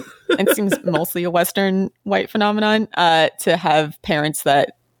 ever. It seems mostly a Western white phenomenon, to have parents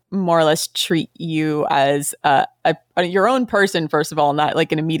that more or less treat you as your own person, first of all, not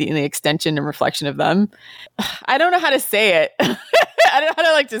like an immediately extension and reflection of them. I don't know how to say it. I don't know how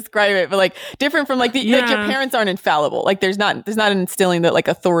to like describe it, but like different from like, like your parents aren't infallible. Like there's not an instilling that like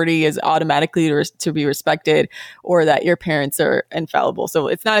authority is automatically to be respected, or that your parents are infallible. So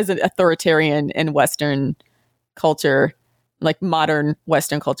it's not as an authoritarian in Western culture, like modern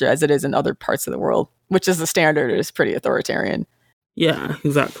Western culture, as it is in other parts of the world, which is the standard. It is pretty authoritarian. Yeah,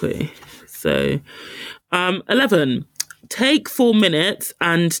 exactly. So, 11, take 4 minutes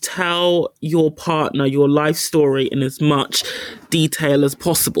and tell your partner your life story in as much detail as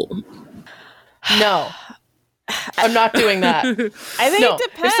possible. No, I'm not doing that. I think it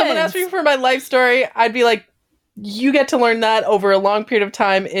depends. If someone asked me for my life story, I'd be like, you get to learn that over a long period of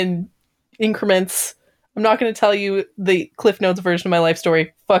time in increments. I'm not going to tell you the Cliff Notes version of my life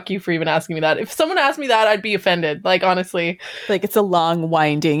story. Fuck you for even asking me that. If someone asked me that, I'd be offended. Like, honestly. Like, it's a long,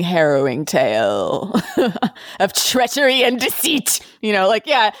 winding, harrowing tale of treachery and deceit.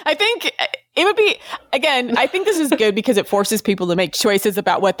 I think it would be, again, I think this is good because it forces people to make choices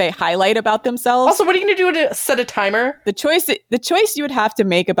about what they highlight about themselves. Also, what are you going to do to set a timer? The choice you would have to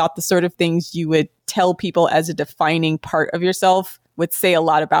make about the sort of things you would tell people as a defining part of yourself would say a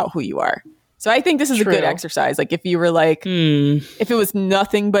lot about who you are. So I think this is a good exercise. Like if you were like, if it was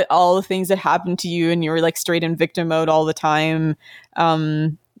nothing but all the things that happened to you and you were like straight in victim mode all the time,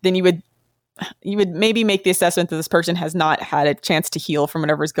 then you would maybe make the assessment that this person has not had a chance to heal from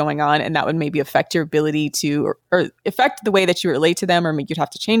whatever's going on. And that would maybe affect your ability to, or affect the way that you relate to them, or you'd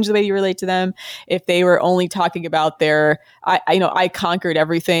have to change the way you relate to them. If they were only talking about I conquered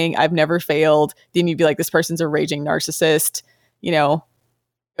everything, I've never failed, then you'd be like, this person's a raging narcissist,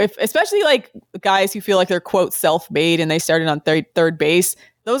 especially like guys who feel like they're quote self-made and they started on third base,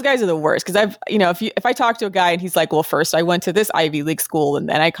 those guys are the worst. Because if I talk to a guy and he's like, well, first I went to this Ivy League school and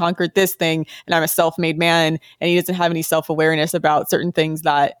then I conquered this thing and I'm a self-made man, and he doesn't have any self-awareness about certain things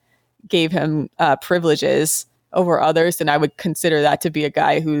that gave him privileges, over others, then I would consider that to be a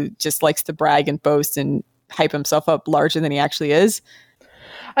guy who just likes to brag and boast and hype himself up larger than he actually is.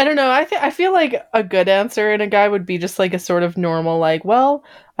 I don't know. I feel like a good answer in a guy would be just like a sort of normal, like, well,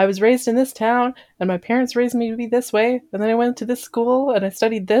 I was raised in this town and my parents raised me to be this way. And then I went to this school and I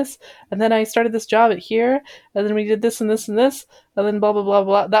studied this. And then I started this job at here. And then we did this and this and this. And then blah, blah, blah,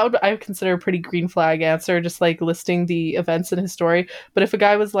 blah. That would, I would consider a pretty green flag answer, just like listing the events in his story. But if a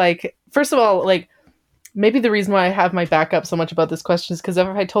guy was like, first of all, like, maybe the reason why I have my back up so much about this question is because if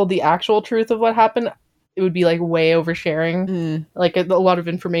I told the actual truth of what happened, it would be like way oversharing, like a lot of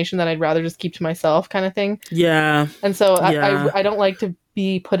information that I'd rather just keep to myself kind of thing. Yeah. And so I don't like to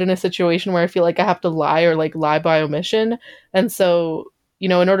be put in a situation where I feel like I have to lie or like lie by omission. And so, you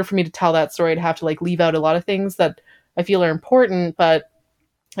know, in order for me to tell that story, I'd have to like leave out a lot of things that I feel are important, but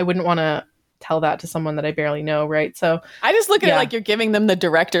I wouldn't want to tell that to someone that I barely know. Right. So I just look at it like you're giving them the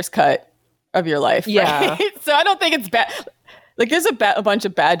director's cut of your life. Yeah. Right? So I don't think it's bad. Like, there's a bunch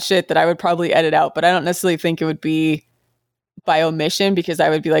of bad shit that I would probably edit out, but I don't necessarily think it would be by omission, because I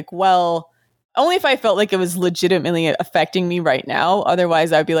would be like, well, only if I felt like it was legitimately affecting me right now.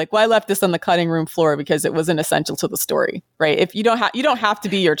 Otherwise, I'd be like, well, I left this on the cutting room floor because it wasn't essential to the story, right? If you don't have to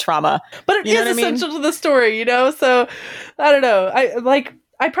be your trauma, but it is essential to the story, you know. So I don't know.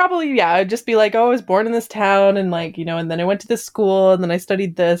 I'd probably, I'd just be like, oh, I was born in this town and like, you know, and then I went to this school and then I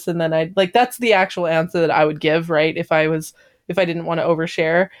studied this, and then I like, that's the actual answer that I would give, right? If I didn't want to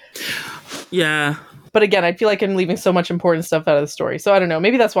overshare. Yeah. But again, I feel like I'm leaving so much important stuff out of the story. So I don't know.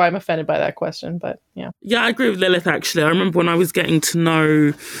 Maybe that's why I'm offended by that question. But yeah. Yeah, I agree with Lilith, actually. I remember when I was getting to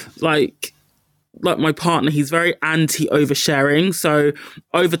know, like my partner, he's very anti-oversharing. So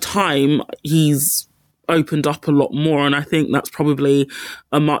over time, he's opened up a lot more. And I think that's probably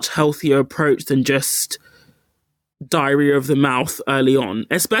a much healthier approach than just diarrhea of the mouth early on.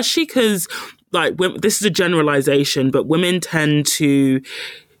 Especially because, like, this is a generalization, but women tend to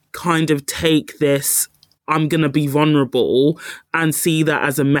kind of take this, I'm going to be vulnerable, and see that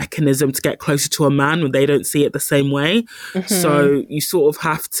as a mechanism to get closer to a man when they don't see it the same way. Mm-hmm. So you sort of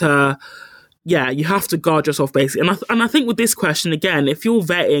have to, you have to guard yourself, basically. And I think with this question, again, if you're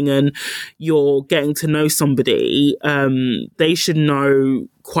vetting and you're getting to know somebody, they should know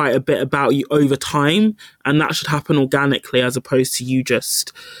quite a bit about you over time, and that should happen organically as opposed to you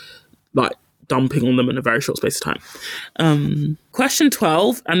just, like, dumping on them in a very short space of time. Question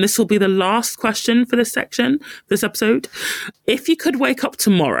 12, and this will be the last question for this section, this episode. If you could wake up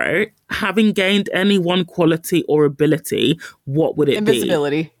tomorrow having gained any one quality or ability, what would it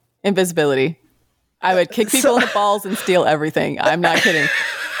be? Invisibility. I would kick people in the balls and steal everything. I'm not kidding.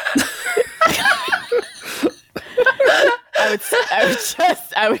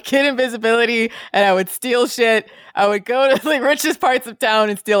 I would get invisibility and I would steal shit. I would go to the richest parts of town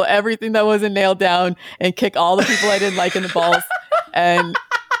and steal everything that wasn't nailed down and kick all the people I didn't like in the balls. And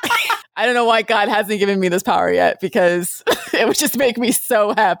I don't know why God hasn't given me this power yet, because it would just make me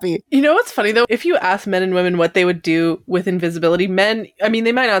so happy. You know what's funny though? If you ask men and women what they would do with invisibility, men, I mean,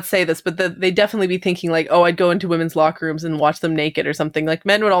 they might not say this, but they definitely be thinking like, oh, I'd go into women's locker rooms and watch them naked or something. Like,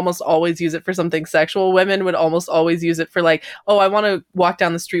 men would almost always use it for something sexual. Women would almost always use it for like, oh, I want to walk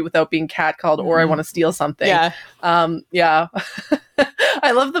down the street without being catcalled, or I want to steal something. Yeah. I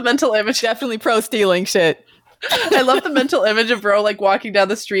love the mental image. Definitely pro stealing shit. I love the mental image of bro like walking down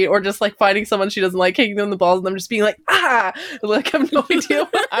the street, or just like finding someone she doesn't like, kicking them in the balls, and them just being like, like, I have no idea.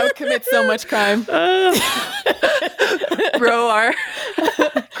 I would commit so much crime. Bro, our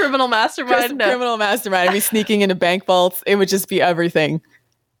criminal mastermind. Criminal mastermind. I'd be sneaking into bank vaults. It would just be everything.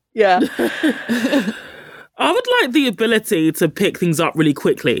 Yeah. I would like the ability to pick things up really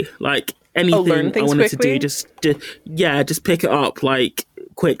quickly. Like, anything I wanted quickly? To do, just pick it up, like,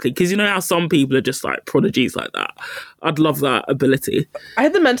 quickly, because you know how some people are just like prodigies like that. I'd love that ability. I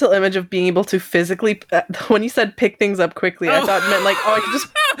had the mental image of being able to physically, when you said pick things up quickly, I thought it meant like, oh, I could just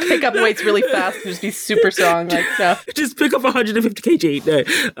pick up weights really fast and just be super strong. Like, no. Just pick up 150 kg. No,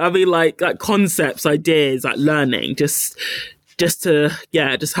 I mean like concepts, ideas, like learning, just to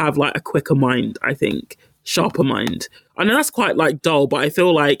just have like a quicker mind. I think sharper mind. I know that's quite like dull, but I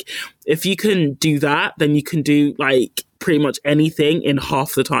feel like if you can do that, then you can do like pretty much anything in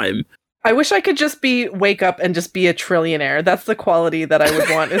half the time. I wish I could just wake up and just be a trillionaire. That's the quality that I would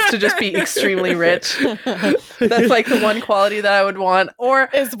want, is to just be extremely rich. That's like the one quality that I would want. Or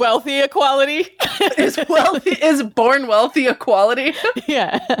is wealthy a quality? Is born wealthy a quality?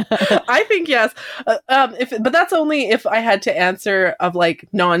 Yeah. I think yes. But that's only if I had to answer of like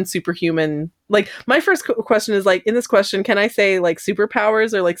non-superhuman Like, my first question is, like, in this question, can I say, like,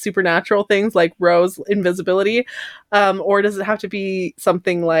 superpowers or, like, supernatural things like Rose invisibility? Or does it have to be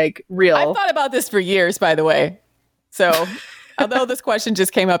something, like, real? I've thought about this for years, by the way. So, although this question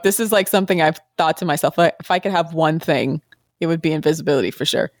just came up, this is, like, something I've thought to myself. If I could have one thing, it would be invisibility for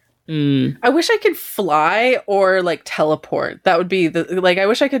sure. I wish I could fly or, like, teleport. That would be I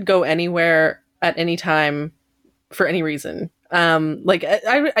wish I could go anywhere at any time for any reason.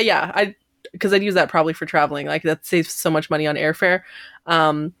 Because I'd use that probably for traveling. Like, that saves so much money on airfare.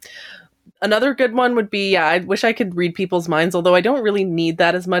 Another good one would be, I wish I could read people's minds, although I don't really need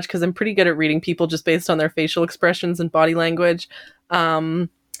that as much because I'm pretty good at reading people just based on their facial expressions and body language.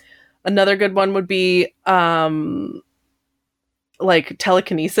 Another good one would be like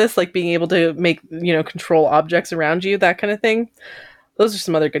telekinesis, like being able to control objects around you, that kind of thing. Those are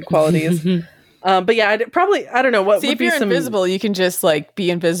some other good qualities. But yeah, I don't know what. See, if you're invisible, you can just like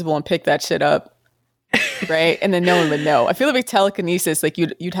be invisible and pick that shit up, right? And then no one would know. I feel like with telekinesis, like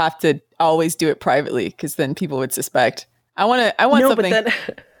you'd have to always do it privately because then people would suspect. I want something.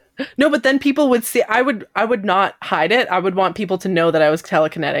 But then people would see. I would not hide it. I would want people to know that I was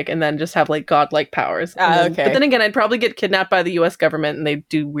telekinetic, and then just have like godlike powers. Okay. But then again, I'd probably get kidnapped by the U.S. government, and they'd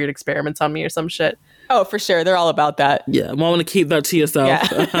do weird experiments on me or some shit. Oh, for sure. They're all about that. Yeah, I want to keep that to yourself.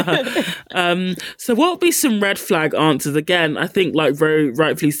 Yeah. So what would be some red flag answers? Again, I think like Ro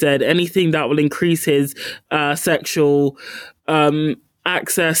rightfully said, anything that will increase his sexual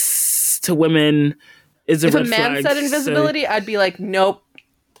access to women is a red flag. If a man said invisibility, I'd be like, nope.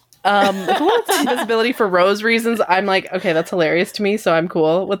 If he wants invisibility for Rose reasons, I'm like, okay, that's hilarious to me, so I'm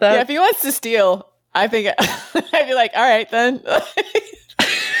cool with that. Yeah, if he wants to steal, I think I'd be like, all right, then.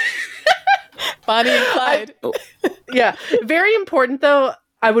 Bonnie and Clyde. Yeah. Very important, though.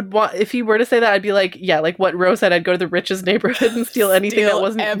 I would want, if he were to say that, I'd be like, yeah, like what Rose said, I'd go to the richest neighborhood and steal anything that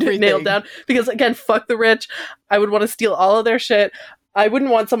wasn't nailed down. Because again, fuck the rich. I would want to steal all of their shit. I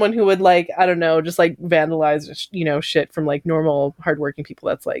wouldn't want someone who would like, I don't know, just like vandalize, shit from like normal hardworking people.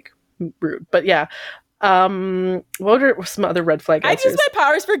 That's like rude. But yeah. What are some other red flag answers? I use my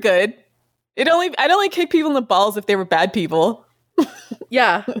powers for good. I'd only kick people in the balls if they were bad people.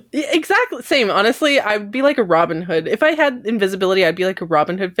 Yeah, exactly. Same. Honestly, I'd be like a Robin Hood. If I had invisibility, I'd be like a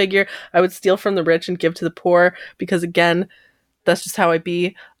Robin Hood figure. I would steal from the rich and give to the poor because, again, that's just how I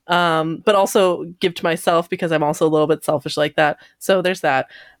be. But also give to myself because I'm also a little bit selfish like that. So there's that.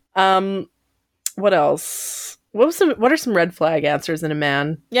 What else? What are some red flag answers in a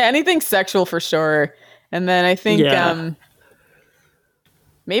man? Yeah, anything sexual for sure. And then I think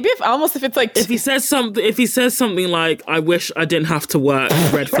maybe if it's like if he says something like I wish I didn't have to work,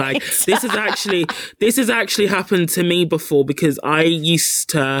 red flag. Exactly. This has actually happened to me before because I used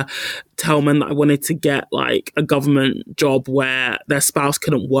to tell men that I wanted to get like a government job where their spouse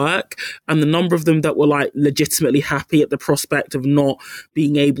couldn't work, and the number of them that were like legitimately happy at the prospect of not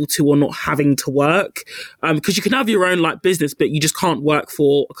being able to or not having to work, because you can have your own like business but you just can't work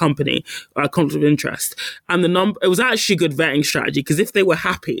for a company, conflict of interest. And it was actually a good vetting strategy because if they were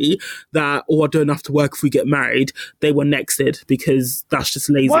happy that I don't have to work if we get married, they were nexted because that's just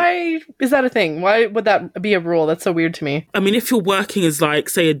lazy. Why is that a thing? Why would that be a rule? That's so weird to me. I mean, if you're working as like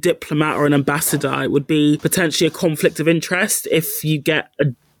say a diplomat or an ambassador, it would be potentially a conflict of interest if you get a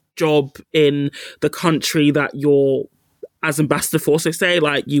job in the country that you're as ambassador for. So say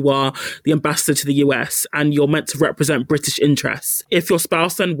like you are the ambassador to the US and you're meant to represent British interests. If your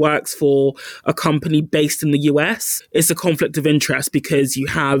spouse then works for a company based in the US, it's a conflict of interest because you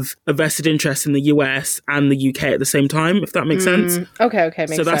have a vested interest in the US and the UK at the same time, if that makes sense. Okay, makes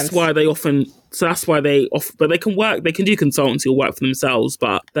sense. So that's why they often but they can do consultancy or work for themselves,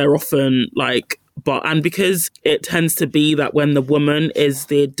 but they're often like, and because it tends to be that when the woman is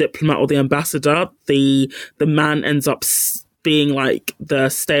the diplomat or the ambassador, the man ends up being like the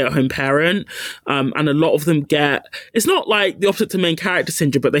stay-at-home parent, and a lot of them it's not like the opposite to main character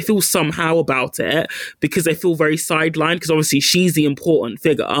syndrome, but they feel somehow about it because they feel very sidelined because obviously she's the important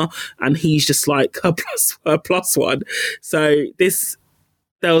figure and he's just like her plus one. So this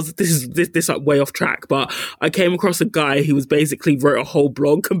is like way off track, but I came across a guy who was basically wrote a whole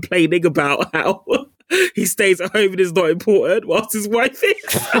blog complaining about how he stays at home and is not important whilst his wife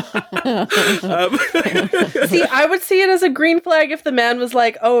is. See, I would see it as a green flag if the man was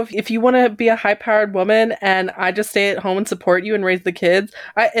like, oh, if you want to be a high-powered woman and I just stay at home and support you and raise the kids,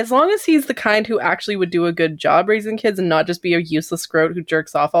 as long as he's the kind who actually would do a good job raising kids and not just be a useless scrote who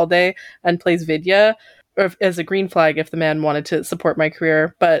jerks off all day and plays Vidya, or as a green flag if the man wanted to support my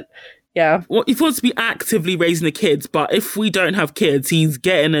career. But Yeah. Well, he wants to be actively raising the kids, but if we don't have kids, he's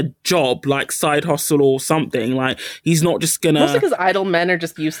getting a job, like side hustle or something. Like, he's not just gonna... Mostly because idle men are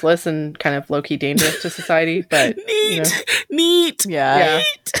just useless and kind of low-key dangerous to society, but... Neat! Yeah.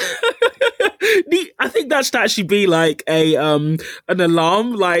 Neat. I think that should actually be like an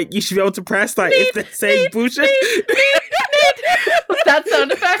alarm, like you should be able to press, like, if they're saying bullshit. That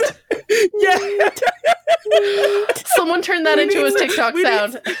sound effect? Yeah. Someone turn that into a TikTok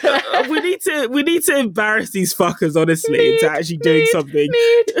sound. We need to embarrass these fuckers, honestly, into actually doing something.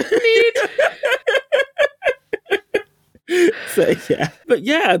 So yeah, but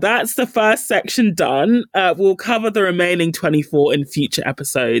yeah, that's the first section done. We'll cover the remaining 24 in future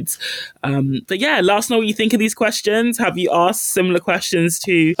episodes. But yeah, let us know what you think of these questions. Have you asked similar questions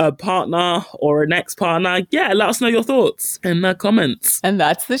to a partner or an ex-partner? Yeah, let us know your thoughts in the comments. And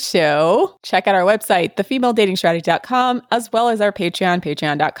that's the show. Check out our website, thefemaledatingstrategy.com, as well as our Patreon,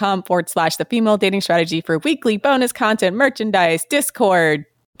 patreon.com/thefemaledatingstrategy for weekly bonus content, merchandise, Discord,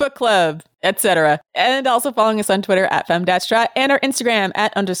 book club, etc. And also following us on Twitter @femdatstrat and our Instagram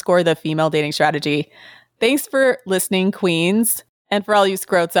 @_thefemaledatingstrategy. Thanks for listening, queens. And for all you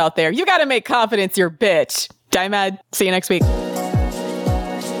scroats out there, you gotta make confidence your bitch. Die mad. See you next week.